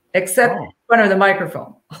masks, except in front of the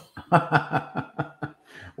microphone.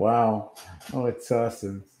 Wow. Oh, it's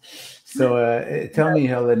awesome. So tell me,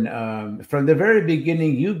 Helen, from the very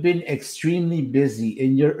beginning, you've been extremely busy.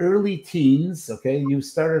 In your early teens, okay, you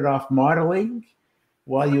started off modeling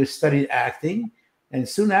while you studied acting. And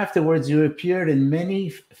soon afterwards, you appeared in many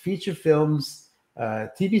feature films,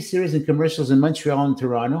 TV series, and commercials in Montreal and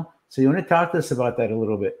Toronto. So you want to talk to us about that a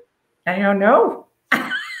little bit? I don't know.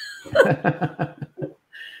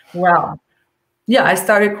 Well, yeah, I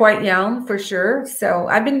started quite young for sure. So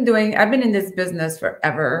I've been in this business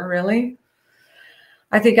forever, really.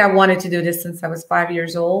 I think I wanted to do this since I was 5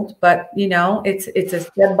 years old, but you know, it's a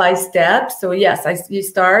step by step. So yes, you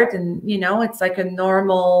start, and you know, it's like a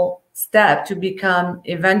normal step to become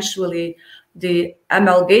eventually the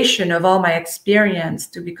amalgamation of all my experience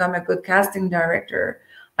to become a good casting director.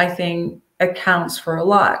 I think accounts for a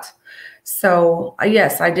lot. So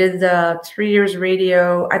yes, I did 3 years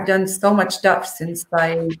radio. I've done so much stuff since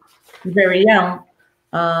I was very young.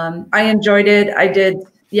 I enjoyed it. I did,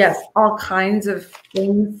 yes, all kinds of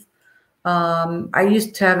things. I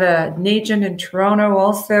used to have an agent in Toronto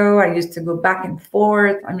also. I used to go back and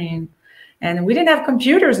forth. I mean, and we didn't have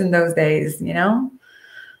computers in those days, you know,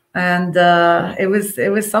 and it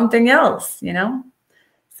was something else, you know.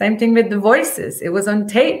 Same thing with the voices. It was on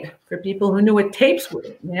tape for people who knew what tapes were,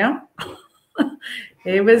 you know.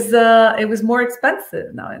 It was more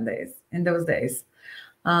expensive nowadays in those days.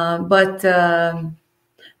 But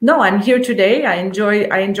no, I'm here today. I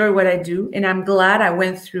enjoy what I do, and I'm glad I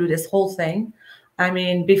went through this whole thing. I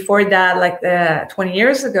mean, before that, like 20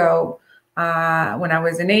 years ago, when I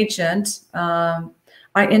was an agent, I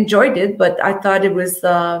enjoyed it, but I thought it was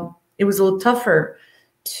a little tougher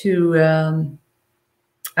to,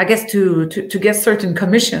 I guess, to get certain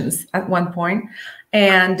commissions at one point.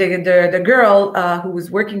 And the girl who was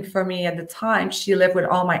working for me at the time, she lived with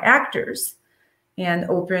all my actors and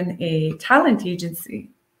opened a talent agency.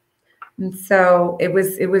 And so it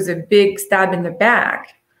was a big stab in the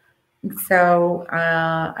back. So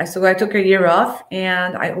I took a year off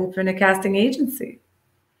and I opened a casting agency.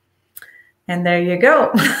 And there you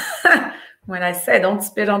go. When I say don't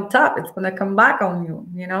spit on top, it's going to come back on you,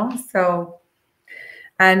 you know? So,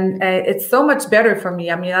 and it's so much better for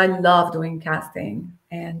me. I mean, I love doing casting,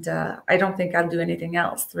 and I don't think I'll do anything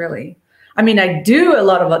else, really. I mean, I do a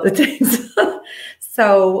lot of other things.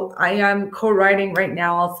 So I am co-writing right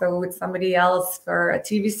now also with somebody else for a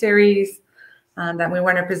TV series that we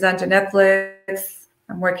want to present to Netflix.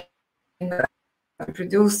 I'm working with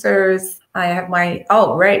producers. I have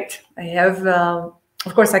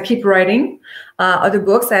of course, I keep writing other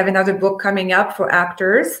books. I have another book coming up for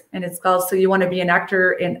actors, and it's called So You Want to Be an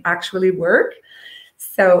Actor and Actually Work.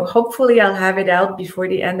 So hopefully I'll have it out before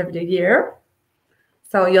the end of the year.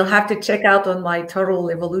 So you'll have to check out on my Total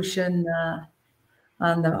Evolution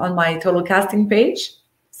on my Total Casting page.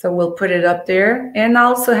 So we'll put it up there. And I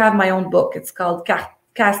also have my own book. It's called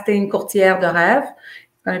casting Courtière de Rêve.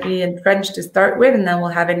 It's going to be in French to start with, and then we'll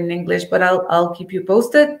have it in English, but I'll keep you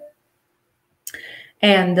posted.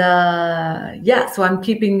 And so I'm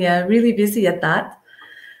keeping really busy at that.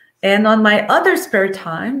 And on my other spare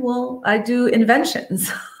time, well, I do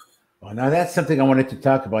inventions. Well, now that's something I wanted to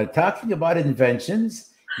talk about. Talking about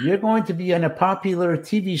inventions, you're going to be on a popular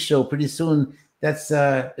TV show pretty soon that's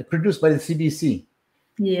produced by the CBC.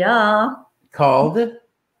 Yeah. Called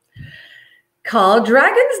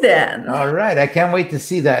Dragon's Den. All right. I can't wait to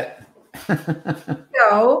see that.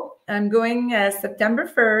 So I'm going September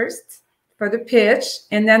 1st for the pitch,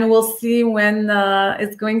 and then we'll see when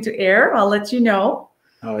it's going to air. I'll let you know.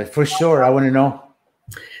 Oh, for sure. I want to know.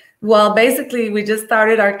 Well, basically, we just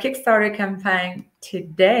started our Kickstarter campaign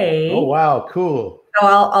today. Oh, wow. Cool. So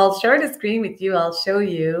I'll share the screen with you. I'll show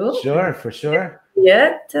you. Sure, for sure.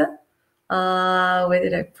 Where did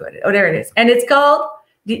I put it? Oh, there it is. And it's called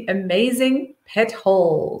The Amazing Pet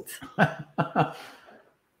Hold. Oh,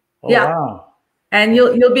 yeah. Wow. And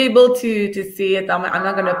you'll be able to see it. I'm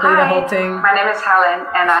not going to play the whole thing. My name is Helen,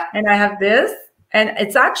 and I have this, and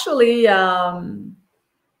it's actually a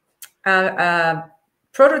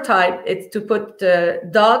prototype. It's to put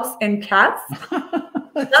dogs and cats.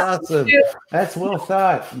 That's awesome. That's well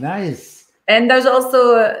thought. Nice. And there's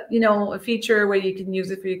also a feature where you can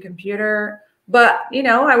use it for your computer. But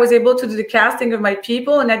I was able to do the casting of my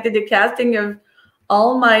people, and I did the casting of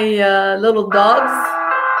all my little dogs.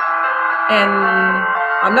 And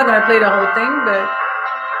I'm not going to play the whole thing, but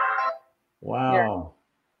wow. Yeah.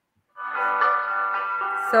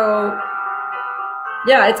 So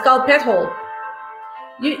yeah, it's called Pet Hold.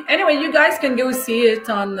 Anyway, you guys can go see it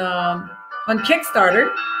on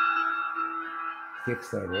Kickstarter.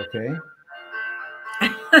 Kickstarter, okay.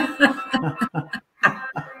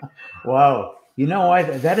 Wow. You know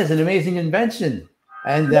what? That is an amazing invention.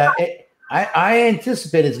 And I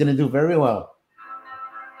anticipate it's going to do very well.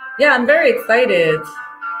 Yeah, I'm very excited.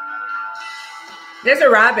 There's a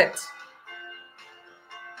rabbit.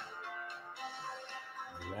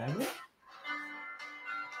 Rabbit?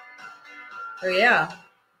 So yeah,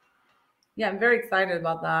 I'm very excited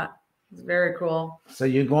about that. It's very cool. So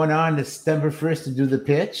you're going on September 1st to do the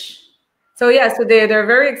pitch? So yeah, so they're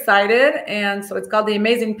very excited, and so it's called The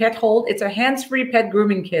Amazing Pet Hold. It's a hands-free pet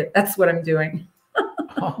grooming kit. That's what I'm doing.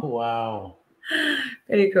 Oh wow.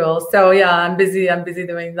 Pretty cool. So yeah, I'm busy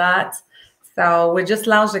doing that. So we just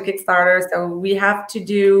launched the Kickstarter. So we have to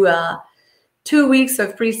do 2 weeks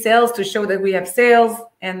of pre-sales to show that we have sales.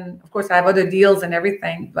 And of course I have other deals and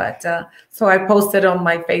everything. But so I posted on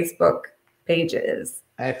my Facebook pages.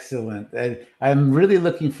 Excellent. And I'm really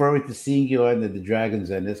looking forward to seeing you on the Dragon's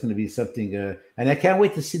Den. That's going to be something. And I can't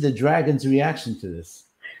wait to see the Dragon's reaction to this.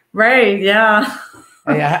 Right. Yeah.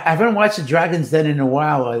 Hey, I haven't watched the Dragon's Den in a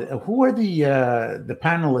while. Who are the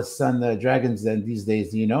panelists on the Dragon's Den these days?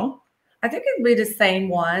 Do you know? I think it'll be the same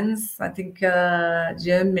ones. I think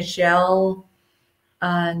Jim, Michelle,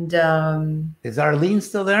 and is Arlene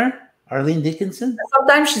still there? Arlene Dickinson?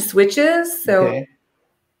 Sometimes she switches. So okay.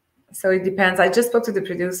 So it depends. I just spoke to the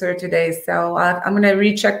producer today. So I'm going to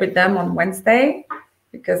recheck with them on Wednesday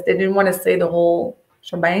because they didn't want to say the whole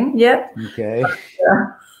shebang yet. Okay.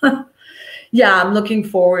 But, yeah, I'm looking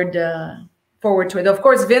forward to it. Of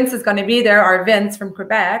course, Vince is going to be there. Our Vince from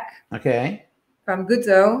Quebec. Okay. From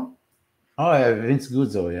Guzzo. Oh, yeah, Vince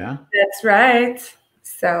Guzzo, yeah. That's right.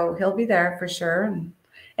 So he'll be there for sure.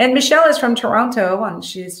 And Michelle is from Toronto, and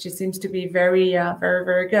she seems to be very, very,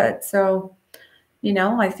 very good. So,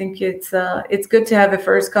 I think it's good to have a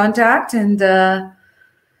first contact, and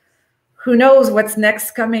who knows what's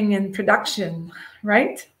next coming in production,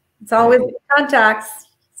 right? It's always contacts.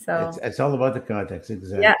 So it's all about the contacts,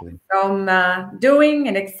 exactly. Yeah, so I'm doing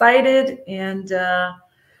and excited, and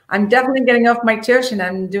I'm definitely getting off my tush, and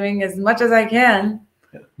I'm doing as much as I can.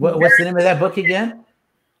 What's the name of that book again?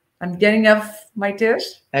 I'm getting off my tush.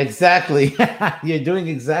 Exactly.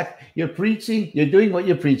 You're preaching. You're doing what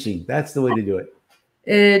you're preaching. That's the way to do it.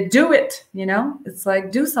 Do it. It's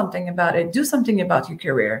like do something about it. Do something about your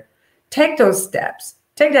career. Take those steps.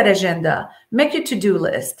 Take that agenda. Make your to-do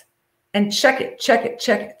list. And check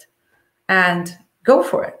it, and go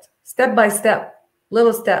for it. Step by step,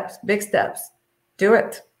 little steps, big steps. Do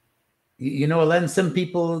it. Len, some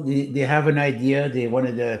people, they have an idea. They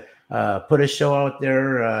wanted to put a show out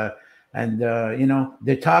there, and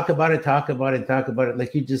they talk about it.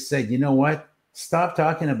 Like you just said, you know what? Stop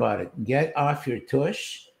talking about it. Get off your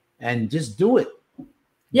tush and just do it.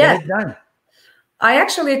 Yeah. Get it done. I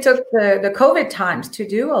actually took the COVID times to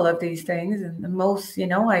do all of these things. And the most,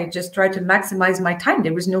 I just tried to maximize my time.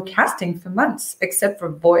 There was no casting for months except for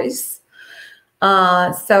voice.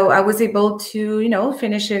 So I was able to,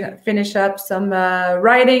 finish up some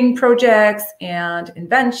writing projects and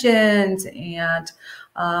inventions and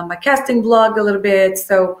my casting blog a little bit.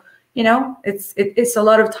 So, it's a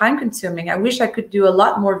lot of time consuming. I wish I could do a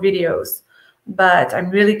lot more videos, but I'm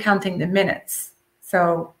really counting the minutes.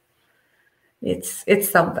 So it's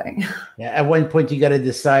something. Yeah, at one point you got to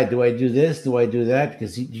decide, do I do this? Do I do that?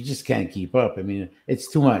 Because you just can't keep up. I mean, it's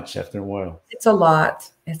too much after a while. It's a lot.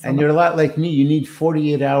 You're a lot like me. You need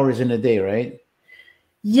 48 hours in a day, right?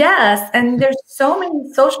 Yes. And there's so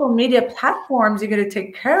many social media platforms you got to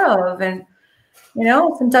take care of. And,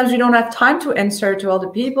 sometimes you don't have time to answer to all the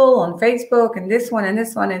people on Facebook and this one and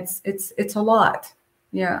this one. It's a lot.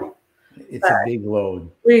 Yeah. It's a big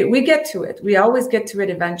load. We get to it. We always get to it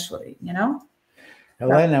eventually,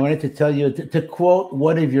 Hélène, I wanted to tell you to quote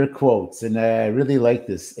one of your quotes, and I really like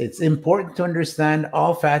this. It's important to understand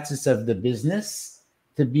all facets of the business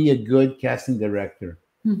to be a good casting director.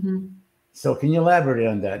 Mm-hmm. So can you elaborate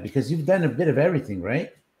on that? Because you've done a bit of everything,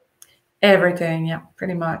 right? Everything, yeah,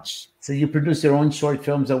 pretty much. So you produced your own short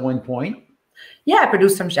films at one point? Yeah, I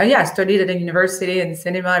produced some. I studied at a university in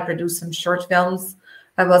cinema. I produced some short films.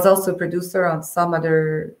 I was also a producer on some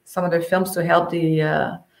other films to help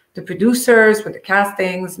the producers with the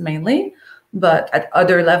castings mainly, but at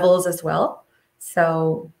other levels as well.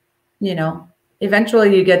 So,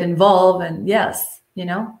 eventually you get involved, and yes,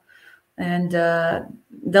 and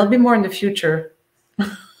there'll be more in the future.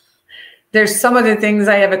 There's some other things.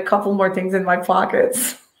 I have a couple more things in my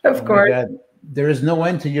pockets, of course. God. There is no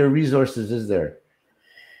end to your resources, is there?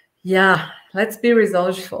 Yeah, let's be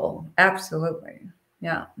resourceful. Absolutely.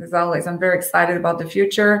 Yeah, as always, I'm very excited about the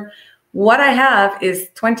future. What I have is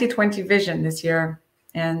 2020 vision this year.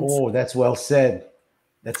 And that's well said.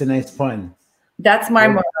 That's a nice pun. That's my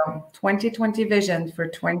motto, 2020 vision for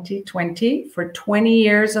 2020, for 20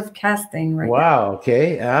 years of casting. Right wow. Now.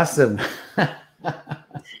 Okay. Awesome.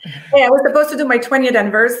 Hey, I was supposed to do my 20th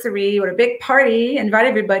anniversary with a big party, invite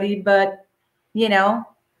everybody, but,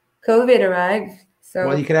 COVID arrived. So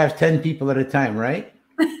well, you could have 10 people at a time, right?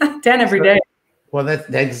 10 every day. Well, that's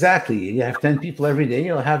exactly. You have 10 people every day.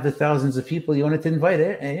 You'll have the thousands of people you wanted to invite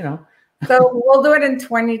it, So we'll do it in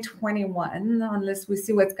 2021, unless we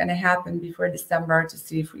see what's going to happen before December to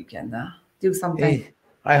see if we can do something. Hey,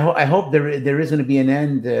 I hope there is going to be an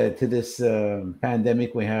end to this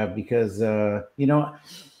pandemic we have, because,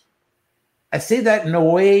 I say that in a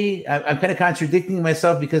way, I'm kind of contradicting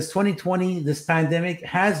myself, because 2020, this pandemic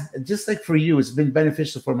has, just like for you, it's been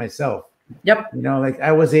beneficial for myself. Yep.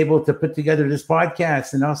 I was able to put together this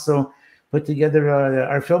podcast and also put together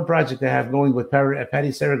our film project I have going with Patty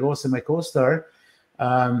Saragosa, my co-star.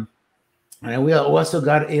 And we also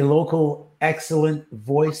got a local excellent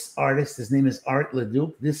voice artist. His name is Art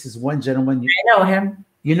Leduc. This is one gentleman. I know him.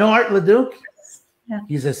 You know Art Leduc? Yeah.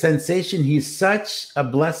 He's a sensation. He's such a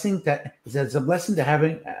blessing. It's a blessing to have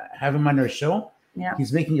him on our show. Yeah.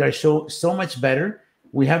 He's making our show so much better.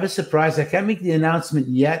 We have a surprise. I can't make the announcement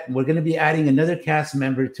yet. We're going to be adding another cast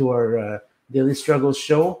member to our Daily Struggles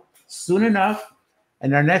show soon enough.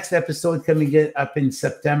 And our next episode coming up in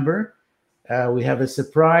September, we have a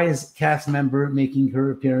surprise cast member making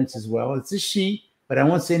her appearance as well. It's a she, but I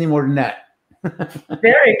won't say any more than that.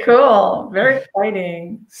 Very cool. Very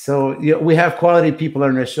exciting. So we have quality people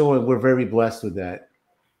on our show, and we're very blessed with that.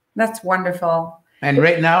 That's wonderful. And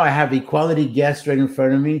right now I have a quality guest right in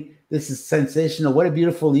front of me. This is sensational. What a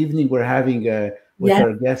beautiful evening we're having with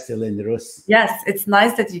our guest, Hélène Rousse. Yes, it's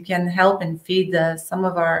nice that you can help and feed some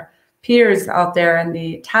of our peers out there and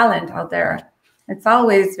the talent out there. It's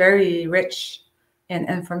always very rich in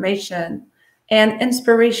information and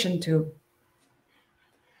inspiration too.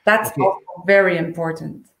 That's also very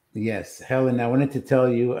important. Yes, Hélène, I wanted to tell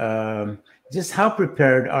you just how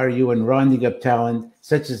prepared are you in rounding up talent,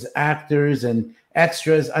 such as actors and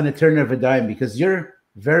extras on a turn of a dime? Because you're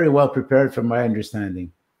very well prepared from my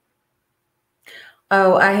understanding.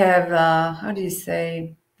 Oh, I have, how do you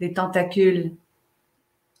say, des tentacules?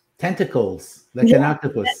 Tentacles, like an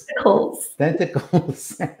octopus.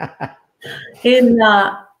 Tentacles.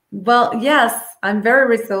 Well, yes, I'm very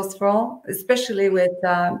resourceful, especially with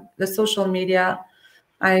the social media.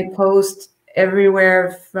 I post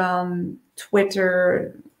everywhere from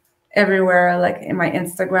Twitter, everywhere, like in my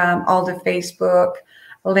Instagram, all the Facebook,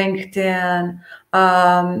 LinkedIn,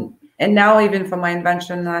 and now even for my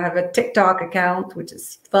invention, I have a TikTok account, which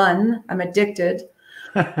is fun. I'm addicted.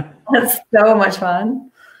 It's so much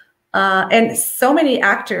fun. And so many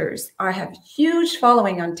actors have huge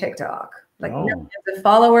following on TikTok. Like the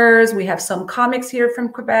followers, we have some comics here from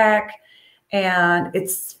Quebec, and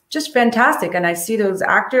it's just fantastic. And I see those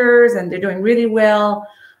actors, and they're doing really well.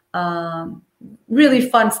 really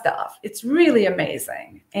fun stuff. It's really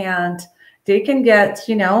amazing. And they can get,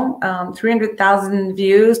 300,000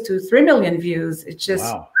 views to 3 million views. It's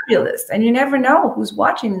just fabulous. And you never know who's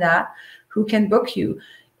watching that, who can book you.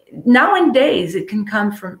 Nowadays, it can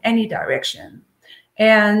come from any direction.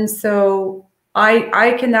 And so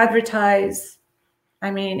I can advertise. I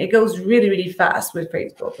mean, it goes really, really fast with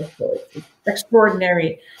Facebook, of course. It's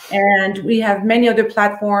extraordinary. And we have many other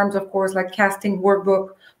platforms, of course, like Casting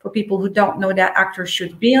Workbook, for people who don't know that actors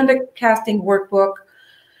should be on the Casting Workbook.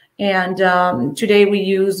 And today we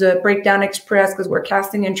use Breakdown Express because we're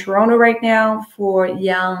casting in Toronto right now for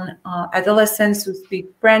young adolescents who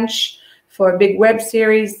speak French for a big web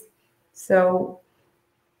series. So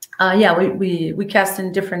we cast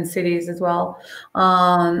in different cities as well.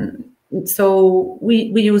 So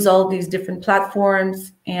we use all these different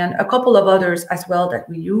platforms and a couple of others as well that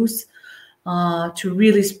we use to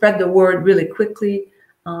really spread the word really quickly,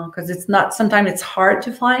 because sometimes it's hard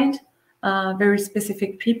to find very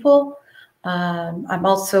specific people. I'm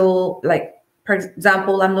also, like, for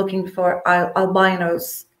example, I'm looking for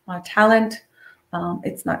albinos talent.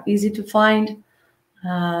 It's not easy to find.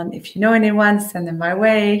 If you know anyone, send them my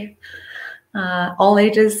way. All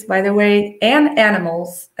ages, by the way, and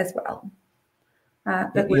animals as well.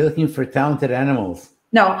 You're looking for talented animals?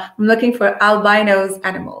 No, I'm looking for albinos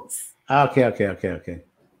animals. Okay. Okay.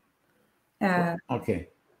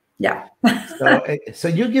 Yeah. So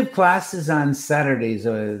you give classes on Saturdays.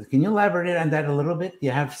 Can you elaborate on that a little bit?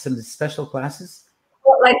 You have some special classes?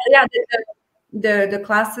 Well, the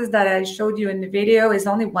classes that I showed you in the video is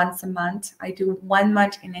only once a month. I do 1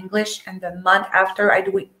 month in English, and the month after I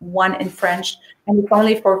do one in French, and it's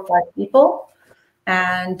only for 5 people,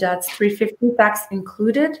 and that's $350 tax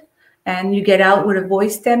included. And you get out with a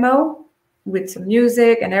voice demo with some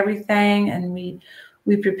music and everything, and we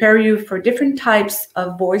prepare you for different types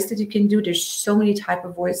of voice that you can do. There's so many type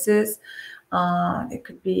of voices. It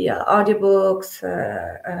could be audiobooks,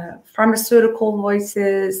 pharmaceutical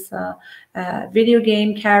voices, video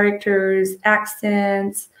game characters,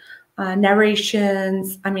 accents,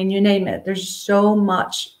 narrations. I mean, you name it. There's so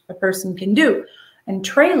much a person can do, and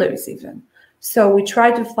trailers even. So we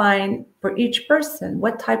try to find for each person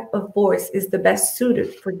what type of voice is the best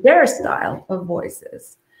suited for their style of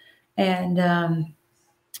voices. And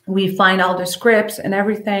we find all the scripts and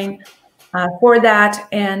everything for that.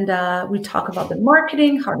 And we talk about the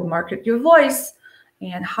marketing, how to market your voice,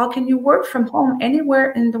 and how can you work from home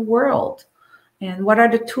anywhere in the world, and what are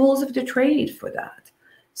the tools of the trade for that.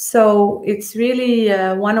 So it's really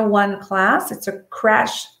a 101 class. It's a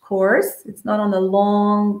crash course. It's not on the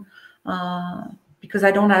long, because I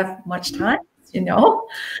don't have much time, and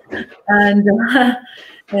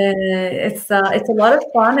it's a lot of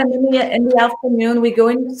fun. And then in the afternoon, we go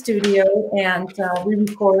in the studio and we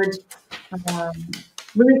record.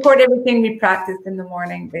 We record everything we practiced in the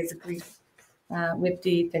morning, basically, with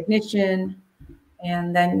the technician,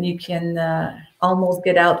 and then you can almost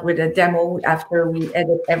get out with a demo after we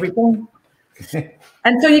edit everything.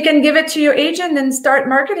 And so you can give it to your agent and start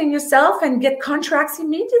marketing yourself and get contracts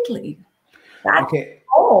immediately. That's the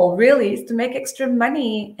goal, really, is to make extra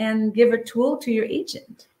money and give a tool to your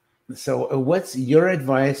agent. So what's your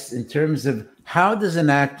advice in terms of how does an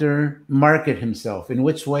actor market himself? In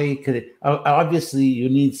which way could it? Obviously, you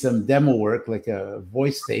need some demo work, like a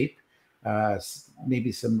voice tape,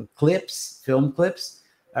 maybe some clips, film clips.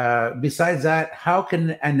 Besides that, how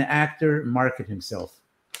can an actor market himself?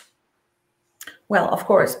 Well, of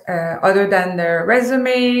course, other than their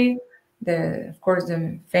resume, of course,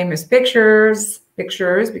 the famous pictures,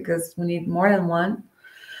 because we need more than one.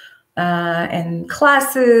 And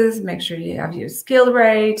classes, make sure you have your skill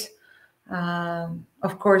rate.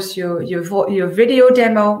 Of course, your video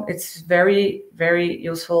demo. It's very, very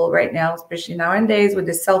useful right now, especially nowadays with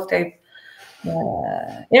the self-tape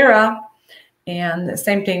era. And the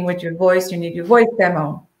same thing with your voice. You need your voice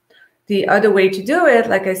demo. The other way to do it,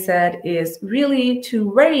 like I said, is really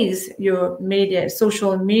to raise your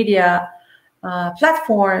social media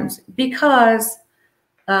platforms, because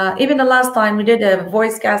even the last time we did a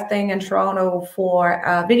voice casting in Toronto for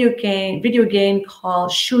a video game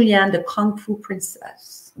called Shu Yan, the Kung Fu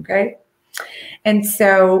Princess. Okay. And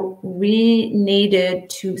so we needed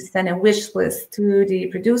to send a wish list to the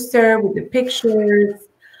producer with the pictures,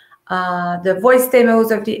 the voice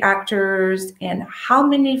demos of the actors, and how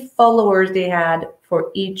many followers they had for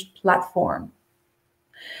each platform.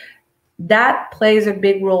 That plays a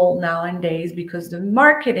big role nowadays because the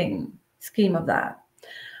marketing scheme of that.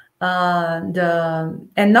 And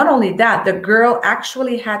not only that, the girl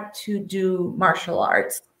actually had to do martial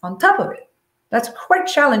arts on top of it. That's quite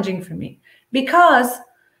challenging for me, because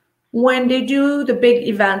when they do the big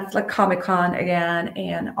events like Comic-Con again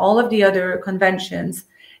and all of the other conventions,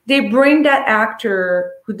 they bring that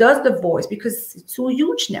actor who does the voice because it's so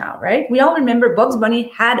huge now, right? We all remember Bugs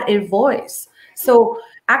Bunny had a voice. So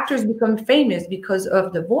actors become famous because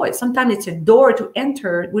of the voice. Sometimes it's a door to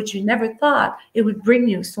enter, which you never thought it would bring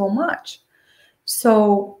you so much.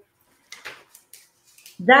 So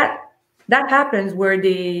that happens where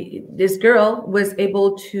this girl was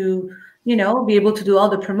able to, be able to do all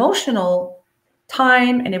the promotional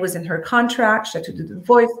time, and it was in her contract. She had to do the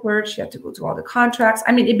voice work. She had to go to all the contracts.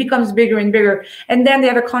 I mean, it becomes bigger and bigger. And then they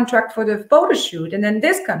have a contract for the photo shoot, and then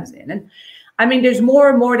this comes in. And I mean, there's more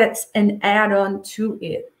and more that's an add-on to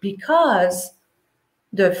it because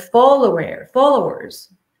the followers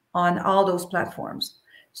on all those platforms.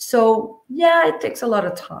 So yeah, it takes a lot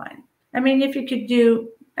of time. I mean, if you could do,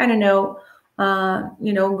 I don't know,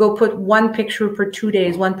 go put one picture per 2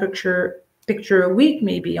 days, one picture a week,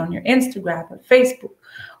 maybe on your Instagram or Facebook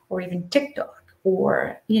or even TikTok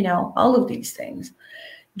or, all of these things,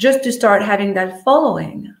 just to start having that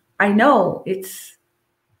following. I know it's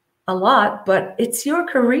a lot, but it's your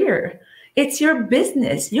career. It's your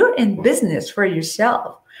business. You're in business for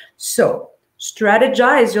yourself. So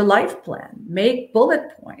strategize your life plan, make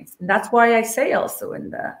bullet points. And that's why I say also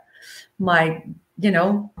in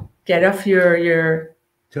get off your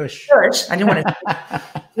tush. I didn't want to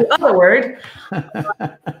say the other word.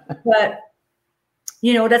 But,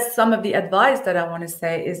 that's some of the advice that I want to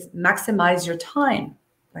say is maximize your time,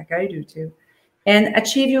 like I do too, and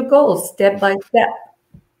achieve your goals step by step.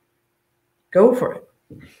 Go for it.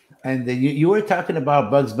 And you were talking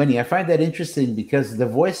about Bugs Bunny. I find that interesting because the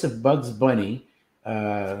voice of Bugs Bunny,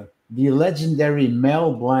 the legendary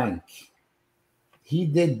Mel Blanc, he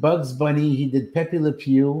did Bugs Bunny, he did Pepe Le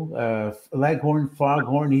Pew, Leghorn,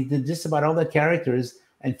 Foghorn. He did just about all the characters.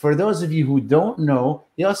 And for those of you who don't know,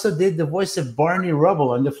 he also did the voice of Barney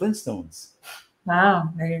Rubble on the Flintstones. Wow,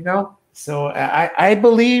 there you go. So I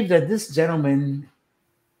believe that this gentleman,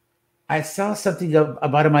 I saw something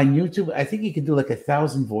about him on YouTube. I think he could do like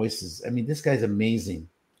 1,000 voices. I mean, this guy's amazing.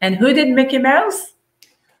 And who did Mickey Mouse?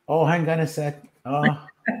 Oh, hang on a sec. Oh,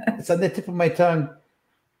 it's on the tip of my tongue.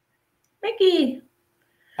 Mickey.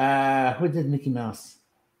 Who did Mickey Mouse?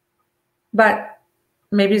 But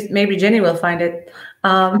maybe Jenny will find it.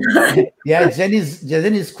 Yeah,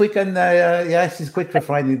 Jenny's quick on. She's quick for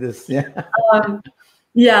finding this. Yeah.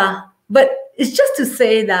 Yeah, but it's just to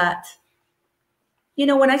say that,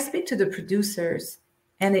 when I speak to the producers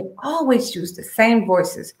and they always use the same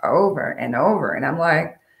voices over and over, and I'm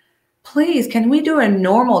like, please, can we do a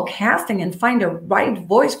normal casting and find the right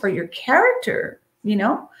voice for your character?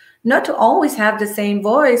 Not to always have the same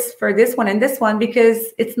voice for this one and this one,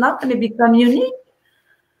 because it's not going to become unique.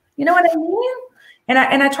 You know what I mean? And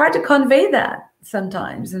I try to convey that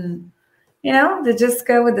sometimes, and they just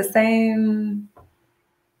go with the same.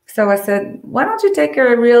 So I said, why don't you take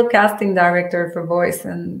a real casting director for voice,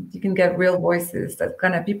 and you can get real voices that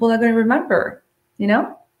people are going to remember.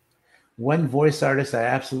 One voice artist I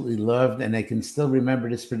absolutely loved, and I can still remember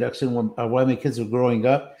this production while my kids were growing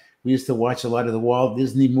up. We used to watch a lot of the Walt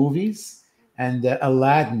Disney movies, and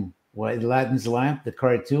Aladdin, Aladdin's Lamp, the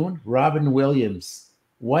cartoon. Robin Williams,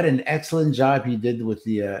 what an excellent job he did with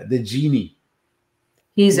the genie.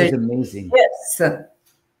 He's amazing. Yes,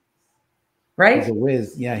 right. He's a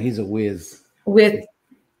whiz. Yeah, he's a whiz. With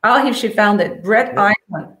she found it. Brett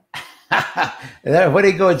Eisman. Where do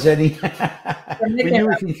you go, Jenny? We knew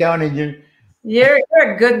we can count on you. You're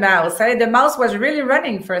a good mouse. The mouse was really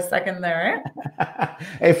running for a second there.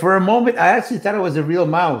 Hey, for a moment, I actually thought it was a real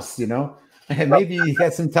mouse, Maybe he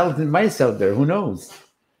had some talented mice out there. Who knows?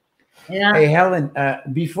 Yeah. Hey, Helen,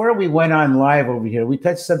 before we went on live over here, we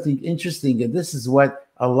touched something interesting, and this is what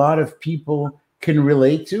a lot of people can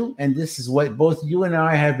relate to, and this is what both you and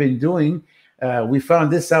I have been doing. We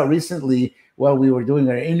found this out recently while we were doing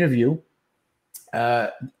our interview.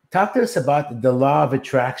 Talk to us about the law of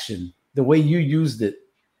attraction, the way you used it.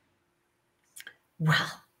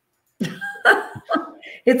 Well,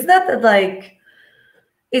 it's not that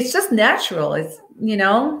it's just natural. It's,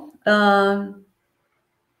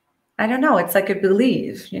 I don't know. It's like a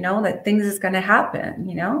belief, that things is going to happen.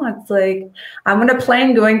 It's like I'm on a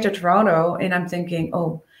plane going to Toronto and I'm thinking,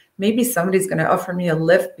 oh, maybe somebody's going to offer me a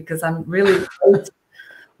lift because I'm really late.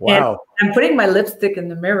 Wow. And I'm putting my lipstick in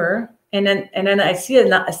the mirror, and then I see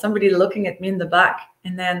somebody looking at me in the back,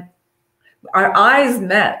 and then our eyes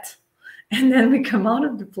met, and then we come out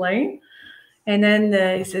of the plane, and then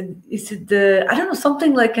he said, I don't know,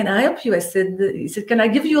 something like, can I help you? He said, can I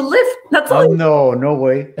give you a lift? That's all. Oh, no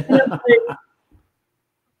way.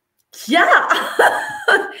 Yeah.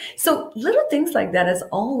 So little things like that is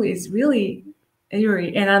always really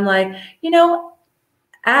eerie. And I'm like,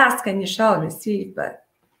 ask and you shall receive. But,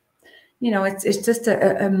 it's just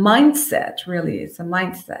a mindset, really. It's a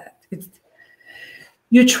mindset.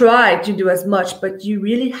 You try to do as much, but you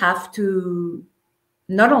really have to,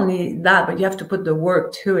 not only that, but you have to put the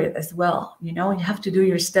work to it as well. You have to do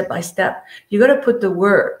your step by step. You got to put the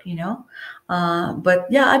work, but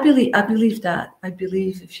yeah, I believe that. I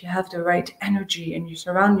believe if you have the right energy and you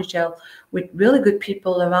surround yourself with really good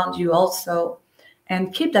people around you also,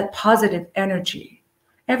 and keep that positive energy.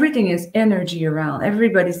 Everything is energy around.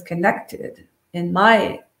 Everybody's connected, in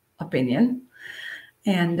my opinion.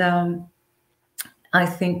 And I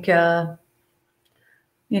think,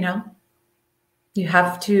 you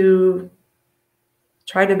have to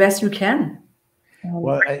try the best you can.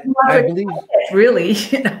 Well, I believe really,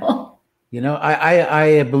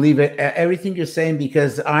 I believe it. Everything you're saying,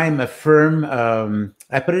 because I'm a firm.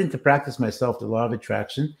 I put it into practice myself, the law of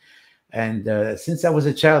attraction, and since I was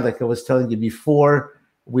a child, like I was telling you before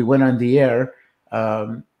we went on the air,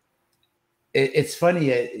 it's funny.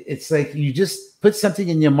 It's like you just put something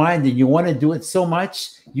in your mind and you want to do it so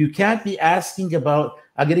much. You can't be asking about.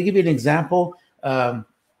 I'm going to give you an example.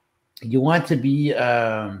 You want to be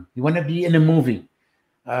in a movie.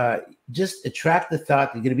 Just attract the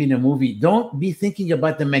thought you're going to be in a movie. Don't be thinking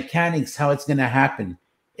about the mechanics, how it's going to happen.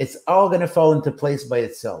 It's all going to fall into place by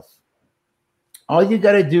itself. All you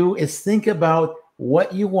got to do is think about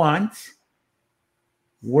what you want,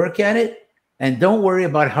 work at it, and don't worry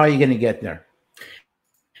about how you're going to get there.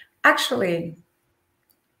 Actually,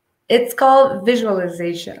 it's called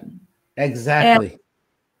visualization. Exactly. And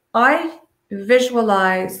I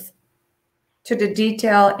visualize to the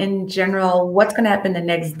detail in general what's going to happen the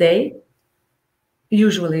next day.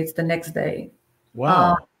 Usually it's the next day.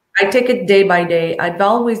 Wow. I take it day by day. I've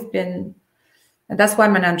always been, and that's why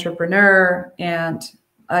I'm an entrepreneur, and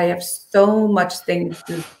I have so much things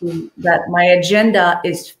to do that my agenda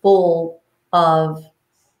is full of,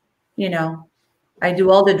 I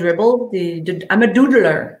do all the dribble. I'm a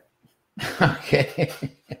doodler. Okay.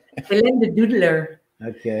 Hélène the doodler.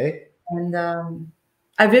 Okay. And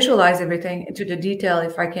I visualize everything to the detail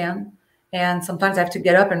if I can. And sometimes I have to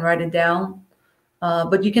get up and write it down.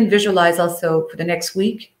 But you can visualize also for the next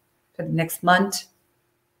week, for the next month,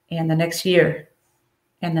 and the next year,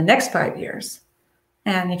 and the next 5 years.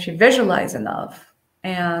 And if you visualize enough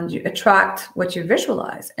and you attract what you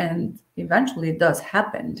visualize, and eventually it does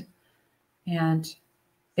happen, and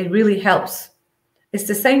it really helps. It's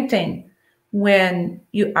the same thing when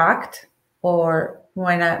you act, or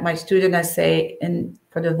when my student, I say, and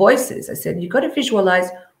for the voices, I said, you got to visualize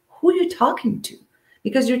who you're talking to,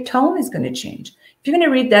 because your tone is going to change. If you're going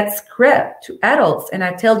to read that script to adults, and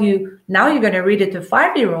I tell you, now you're going to read it to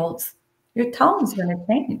 5-year-olds, your tone is going to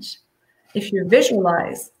change. If you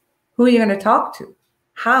visualize who you're going to talk to,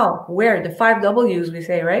 how, where, the 5 W's we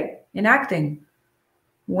say, right? In acting.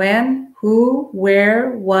 When, who,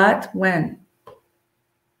 where, what, when,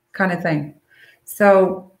 kind of thing.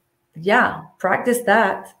 So yeah, practice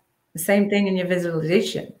that. The same thing in your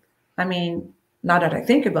visualization. I mean, now that I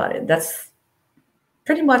think about it, that's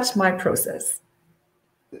pretty much my process.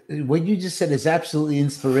 What you just said is absolutely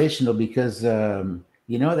inspirational, because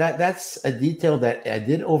that's a detail that I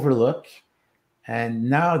did overlook. And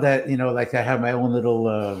now that, like I have my own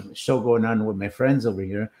little show going on with my friends over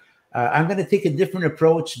here, I'm going to take a different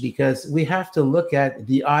approach, because we have to look at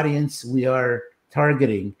the audience we are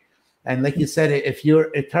targeting. And like you said, if you're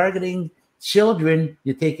targeting children,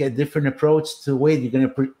 you take a different approach to the way you're going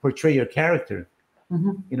to portray your character.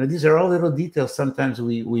 Mm-hmm. These are all little details sometimes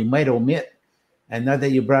we might omit. And now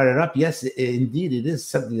that you brought it up, yes, indeed, it is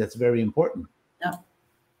something that's very important. Yeah.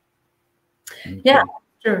 Okay. Yeah,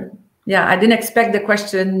 sure. Yeah, I didn't expect the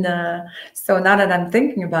question. So now that I'm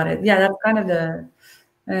thinking about it, yeah, that's kind of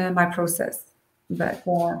my process. But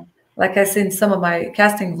like I said in some of my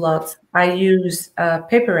casting vlogs, I use a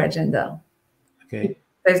paper agenda. Okay.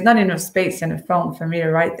 There's not enough space in the phone for me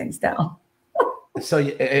to write things down. So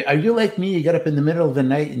are you like me? You get up in the middle of the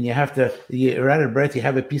night and you're out of breath, you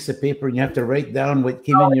have a piece of paper and you have to write down what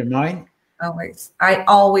came in your mind? Always. I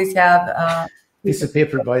always have a piece of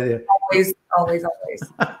paper by there. Always.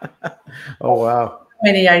 Oh, wow.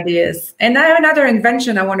 Many ideas. And I have another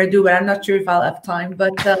invention I want to do, but I'm not sure if I'll have time.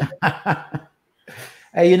 But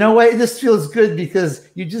hey, you know what? This feels good, because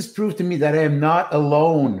you just proved to me that I am not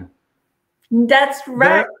alone. That's right.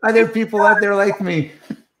 There are other people out there like me.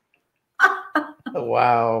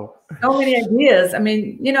 Wow. So many ideas. I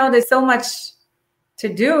mean, there's so much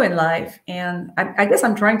to do in life. And I guess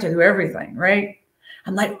I'm trying to do everything, right?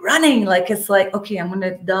 I'm like running, like it's like, okay, I'm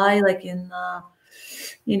gonna die like in I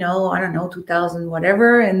don't know, 2000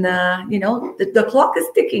 whatever, and the clock is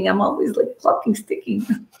ticking. I'm always like clocking ticking.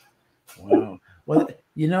 Wow. Well,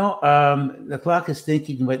 the clock is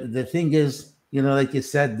ticking, but the thing is, like you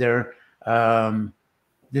said there,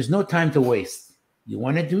 there's no time to waste. You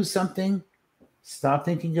want to do something, stop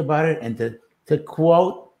thinking about it, and to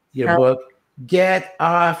quote your book, get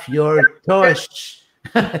off your tush.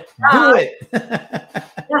 Do it.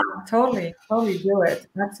 Yeah, totally do it.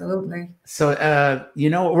 Absolutely. So,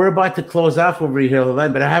 we're about to close off over here,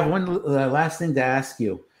 but I have one last thing to ask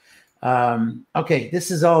you. Okay,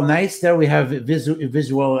 this is all nice. There we have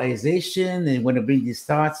visualization, and want to bring these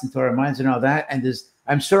thoughts into our minds and all that. And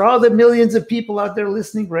I'm sure all the millions of people out there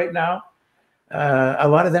listening right now, a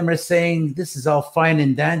lot of them are saying this is all fine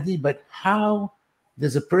and dandy, but how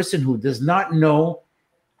does a person who does not know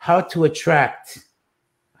how to attract,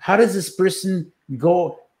 how does this person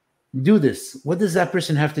go do this? What does that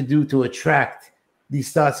person have to do to attract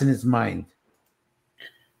these thoughts in his mind?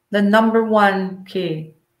 The number one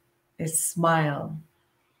key is smile.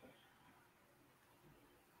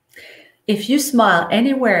 If you smile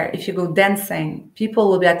anywhere, if you go dancing, people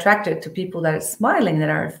will be attracted to people that are smiling, that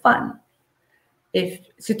are fun. If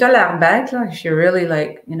tu as l'air bête, if you're really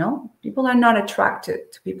like, people are not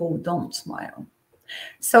attracted to people who don't smile.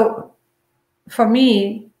 So for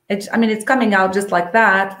me, it's coming out just like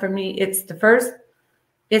that. For me, it's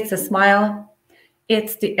a smile.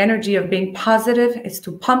 It's the energy of being positive. It's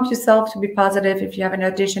to pump yourself to be positive. If you have an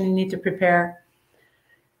audition, you need to prepare.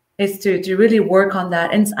 It's to really work on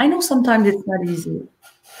that. And I know sometimes it's not easy,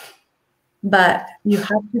 but you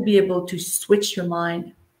have to be able to switch your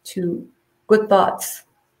mind to good thoughts.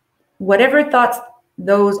 Whatever thoughts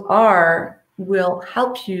those are will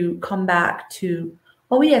help you come back to,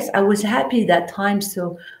 oh yes, I was happy that time,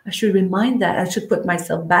 so I should remind that. I should put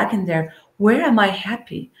myself back in there. Where am I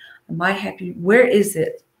happy? Am I happy? Where is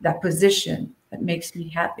it, that position that makes me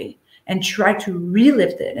happy? And try to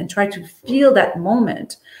relive it and try to feel that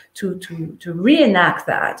moment, to reenact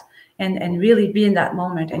that and really be in that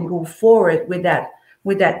moment and go forward with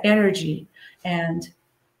that energy and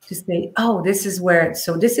to say, oh, this is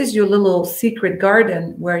your little secret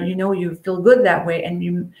garden where you feel good that way,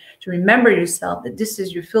 and to remember yourself that this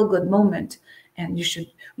is your feel good moment, and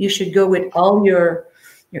you should go with all your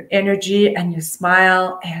energy and your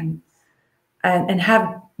smile and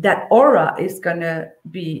have that aura is gonna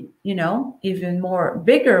be even more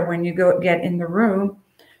bigger when you get in the room,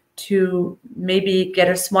 to maybe get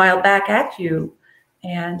a smile back at you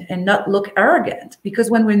and not look arrogant, because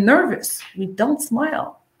when we're nervous we don't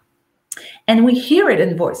smile. And we hear it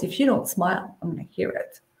in voice. If you don't smile, I'm going to hear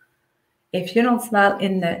it. If you don't smile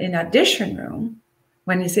in audition room,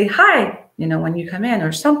 when you say hi, when you come in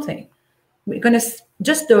or something, we're going to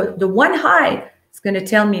just the one hi is going to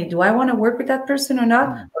tell me, do I want to work with that person or not?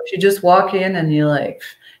 Or if you just walk in and you're like,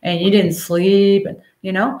 and you didn't sleep,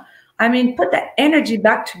 and put that energy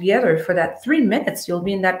back together for that 3 minutes. You'll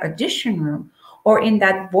be in that audition room or in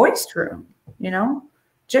that voice room,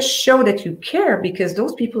 Just show that you care, because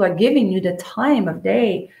those people are giving you the time of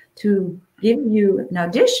day to give you an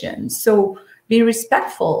audition. So be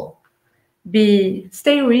respectful,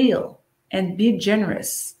 stay real, and be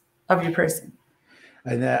generous of your person.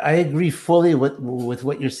 And I agree fully with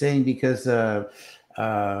what you're saying, because a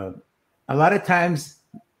lot of times,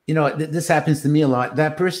 this happens to me a lot.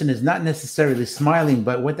 That person is not necessarily smiling,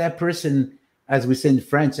 but what that person, as we say in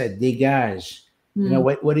French, dégage.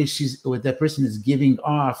 What that person is giving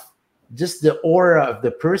off, just the aura of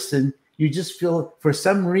the person, you just feel, for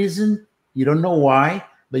some reason, you don't know why,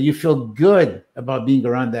 but you feel good about being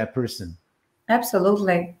around that person.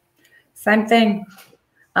 Absolutely. Same thing.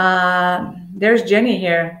 There's Jenny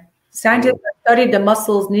here. Scientists have studied the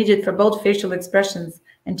muscles needed for both facial expressions,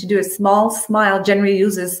 and to do a small smile generally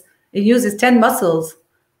uses 10 muscles.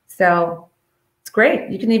 So it's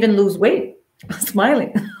great. You can even lose weight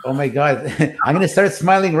smiling. Oh my God. I'm going to start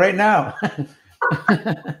smiling right now.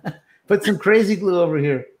 Put some crazy glue over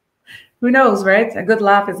here. Who knows, right? A good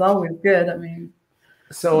laugh is always good.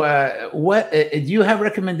 So what do you have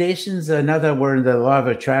recommendations now that we're in the law of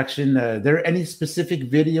attraction? Are there any specific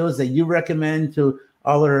videos that you recommend to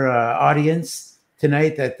all our audience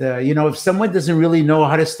tonight that, if someone doesn't really know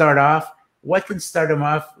how to start off, what can start them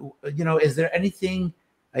off? Is there anything,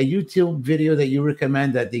 a YouTube video that you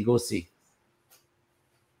recommend that they go see?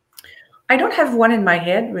 I don't have one in my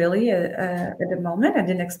head, really, at the moment. I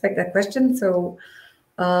didn't expect that question. So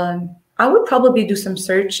I would probably do some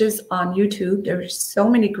searches on YouTube. There's so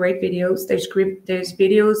many great videos. There's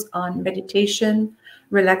videos on meditation,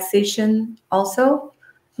 relaxation also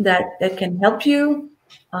that can help you.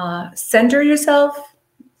 center yourself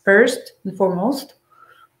first and foremost.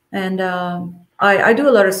 And I do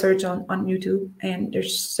a lot of search on YouTube, and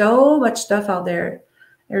there's so much stuff out there.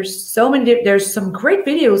 There's some great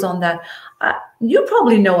videos on that. You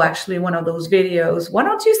probably know actually one of those videos. Why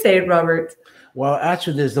don't you say it, Robert? Well,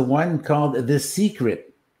 actually, there's the one called The Secret.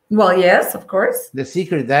 Well, yes, of course. The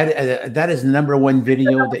Secret, that is the #1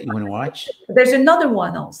 video that you want to watch. There's another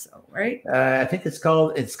one also, right? I think it's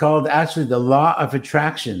called actually The Law of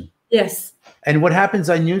Attraction. Yes. And what happens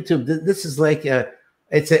on YouTube, this is like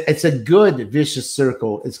it's a good vicious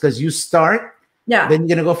circle. It's because you start, yeah, then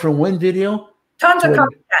you're gonna go from one video. Tons of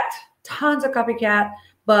copycat,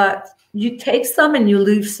 but you take some and you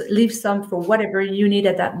leave some for whatever you need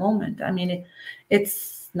at that moment. I mean,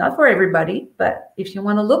 it's not for everybody, but if you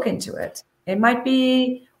want to look into it, it might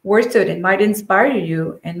be worth it. It might inspire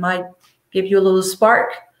you and might give you a little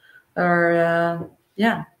spark, or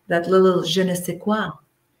that little je ne sais quoi.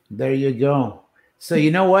 There you go. So you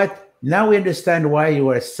know what? Now we understand why you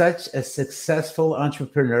are such a successful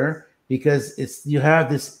entrepreneur, because you have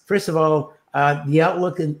this, first of all, the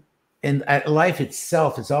outlook in life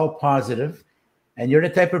itself is all positive, and you're the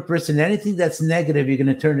type of person, anything that's negative, you're going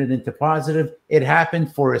to turn it into positive. It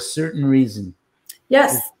happened for a certain reason.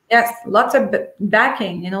 Yes. Lots of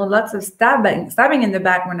backing, lots of stabbing in the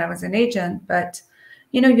back when I was an agent, but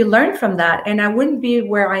you learn from that. And I wouldn't be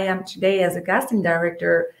where I am today as a casting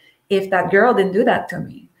director if that girl didn't do that to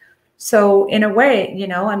me. So in a way,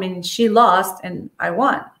 she lost and I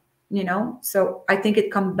won. So I think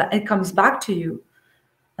it comes back to you.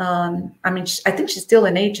 I think she's still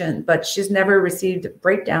an agent, but she's never received a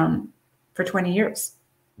breakdown for 20 years.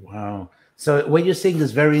 Wow. So what you're saying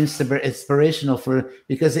is very inspirational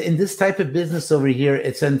because in this type of business over here,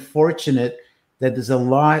 it's unfortunate that there's a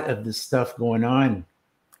lot of this stuff going on.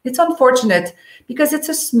 It's unfortunate because it's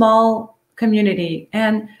a small community,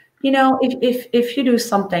 and if you do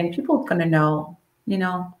something, people are gonna know.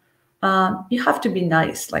 You have to be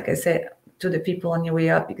nice, like I said, to the people on your way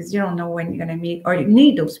up, because you don't know when you're going to meet or you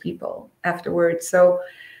need those people afterwards. So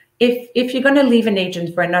if you're going to leave an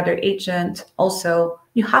agent for another agent, also,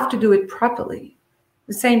 you have to do it properly.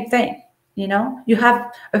 The same thing, you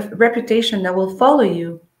have a reputation that will follow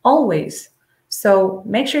you always. So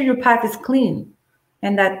make sure your path is clean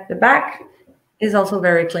and that the back is also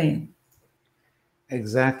very clean.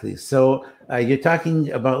 Exactly. So you're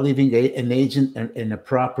talking about leaving an agent in a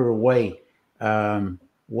proper way.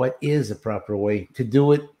 What is a proper way to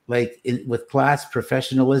do it? Like with class,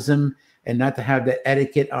 professionalism, and not to have that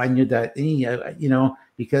etiquette on you that,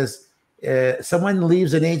 because someone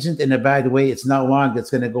leaves an agent in a bad way, it's not long. It's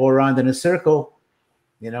going to go around in a circle,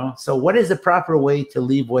 So what is the proper way to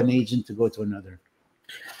leave one agent to go to another?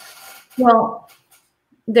 Well,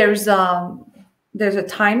 there's a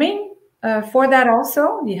timing for that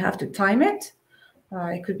also. You have to time it.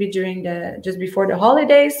 It could be just before the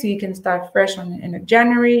holidays, so you can start fresh in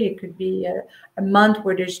January. It could be a month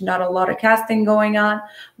where there's not a lot of casting going on,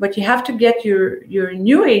 but you have to get your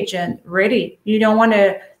new agent ready. You don't want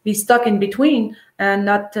to be stuck in between and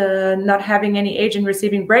not having any agent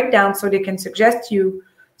receiving breakdowns so they can suggest you.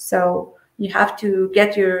 So you have to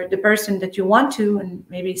get the person that you want to and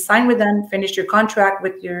maybe sign with them, finish your contract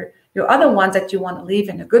with your other ones that you want to leave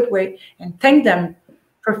in a good way, and thank them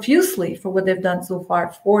profusely for what they've done so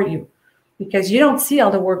far for you, because you don't see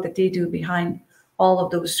all the work that they do behind all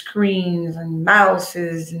of those screens and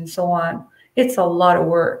mouses and so on. It's a lot of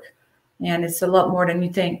work, and it's a lot more than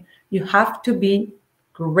you think. You have to be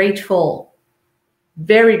grateful,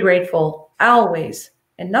 very grateful, always,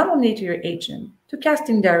 and not only to your agent, to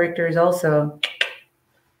casting directors also.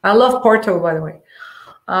 I love Porto, by the way.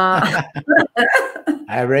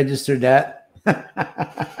 I registered that.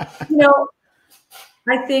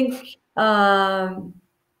 I think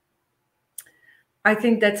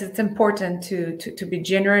that it's important to be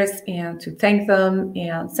generous and to thank them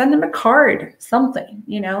and send them a card, something,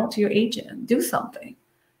 to your agent. Do something.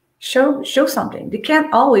 Show something. They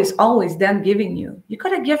can't always them giving you. You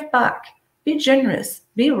gotta give back. Be generous.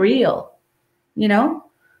 Be real.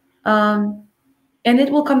 And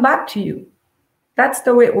it will come back to you. That's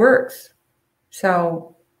the way it works.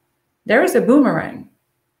 So there is a boomerang.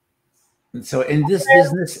 So in this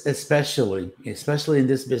business, especially in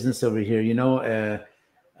this business over here,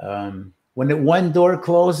 when one door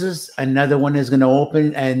closes, another one is going to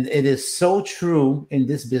open, and it is so true in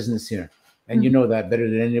this business here. And you know that better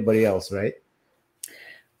than anybody else, right?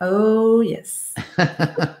 Oh, yes.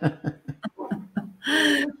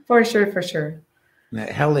 For sure. Now,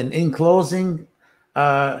 Helen, in closing,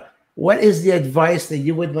 what is the advice that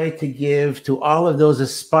you would like to give to all of those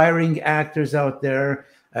aspiring actors out there?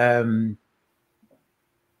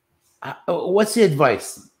 What's the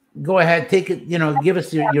advice? Go ahead, take it. Give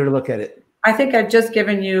us your look at it. I think I've just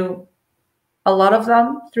given you a lot of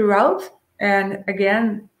them throughout. And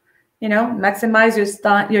again, maximize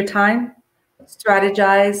your time,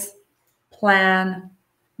 strategize, plan,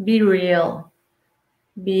 be real,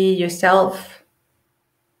 be yourself,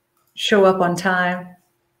 show up on time,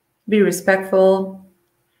 be respectful,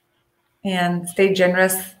 and stay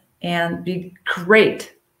generous, and be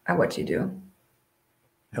great at what you do.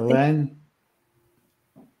 Hélène,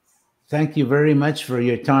 thank you very much for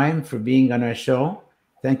your time, for being on our show.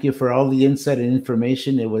 Thank you for all the insight and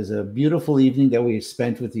information. It was a beautiful evening that we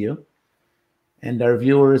spent with you. And our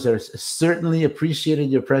viewers are certainly appreciated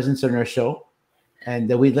your presence on our show. And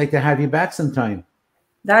we'd like to have you back sometime.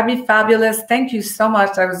 That'd be fabulous. Thank you so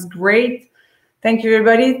much. That was great. Thank you,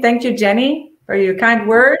 everybody. Thank you, Jenny, for your kind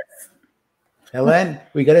words. Hélène,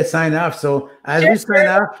 we got to sign off. So as we sign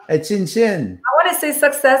off, chin chin. I want to say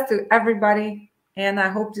success to everybody. And I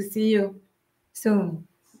hope to see you soon.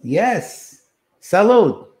 Yes.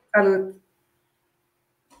 Salud. Salud.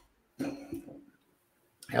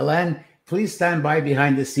 Hélène, please stand by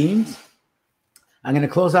behind the scenes. I'm going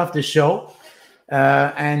to close off the show,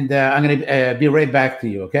 and I'm going to be right back to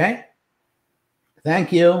you, okay?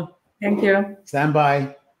 Thank you. Thank you. Stand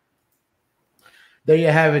by. There you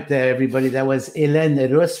have it, everybody. That was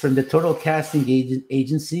Hélène Russe from the Total Casting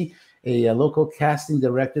Agency, a local casting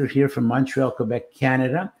director here from Montreal, Quebec,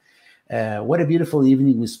 Canada. What a beautiful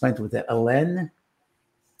evening we spent with Hélène.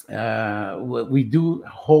 We do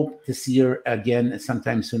hope to see her again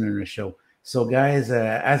sometime soon on the show. So, guys,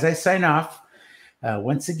 as I sign off,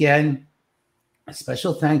 once again, a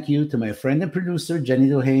special thank you to my friend and producer, Jenny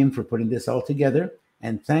Duhaime, for putting this all together.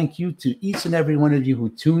 And thank you to each and every one of you who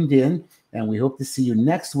tuned in. And we hope to see you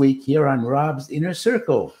next week here on Rob's Inner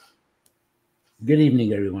Circle. Good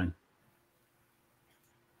evening, everyone.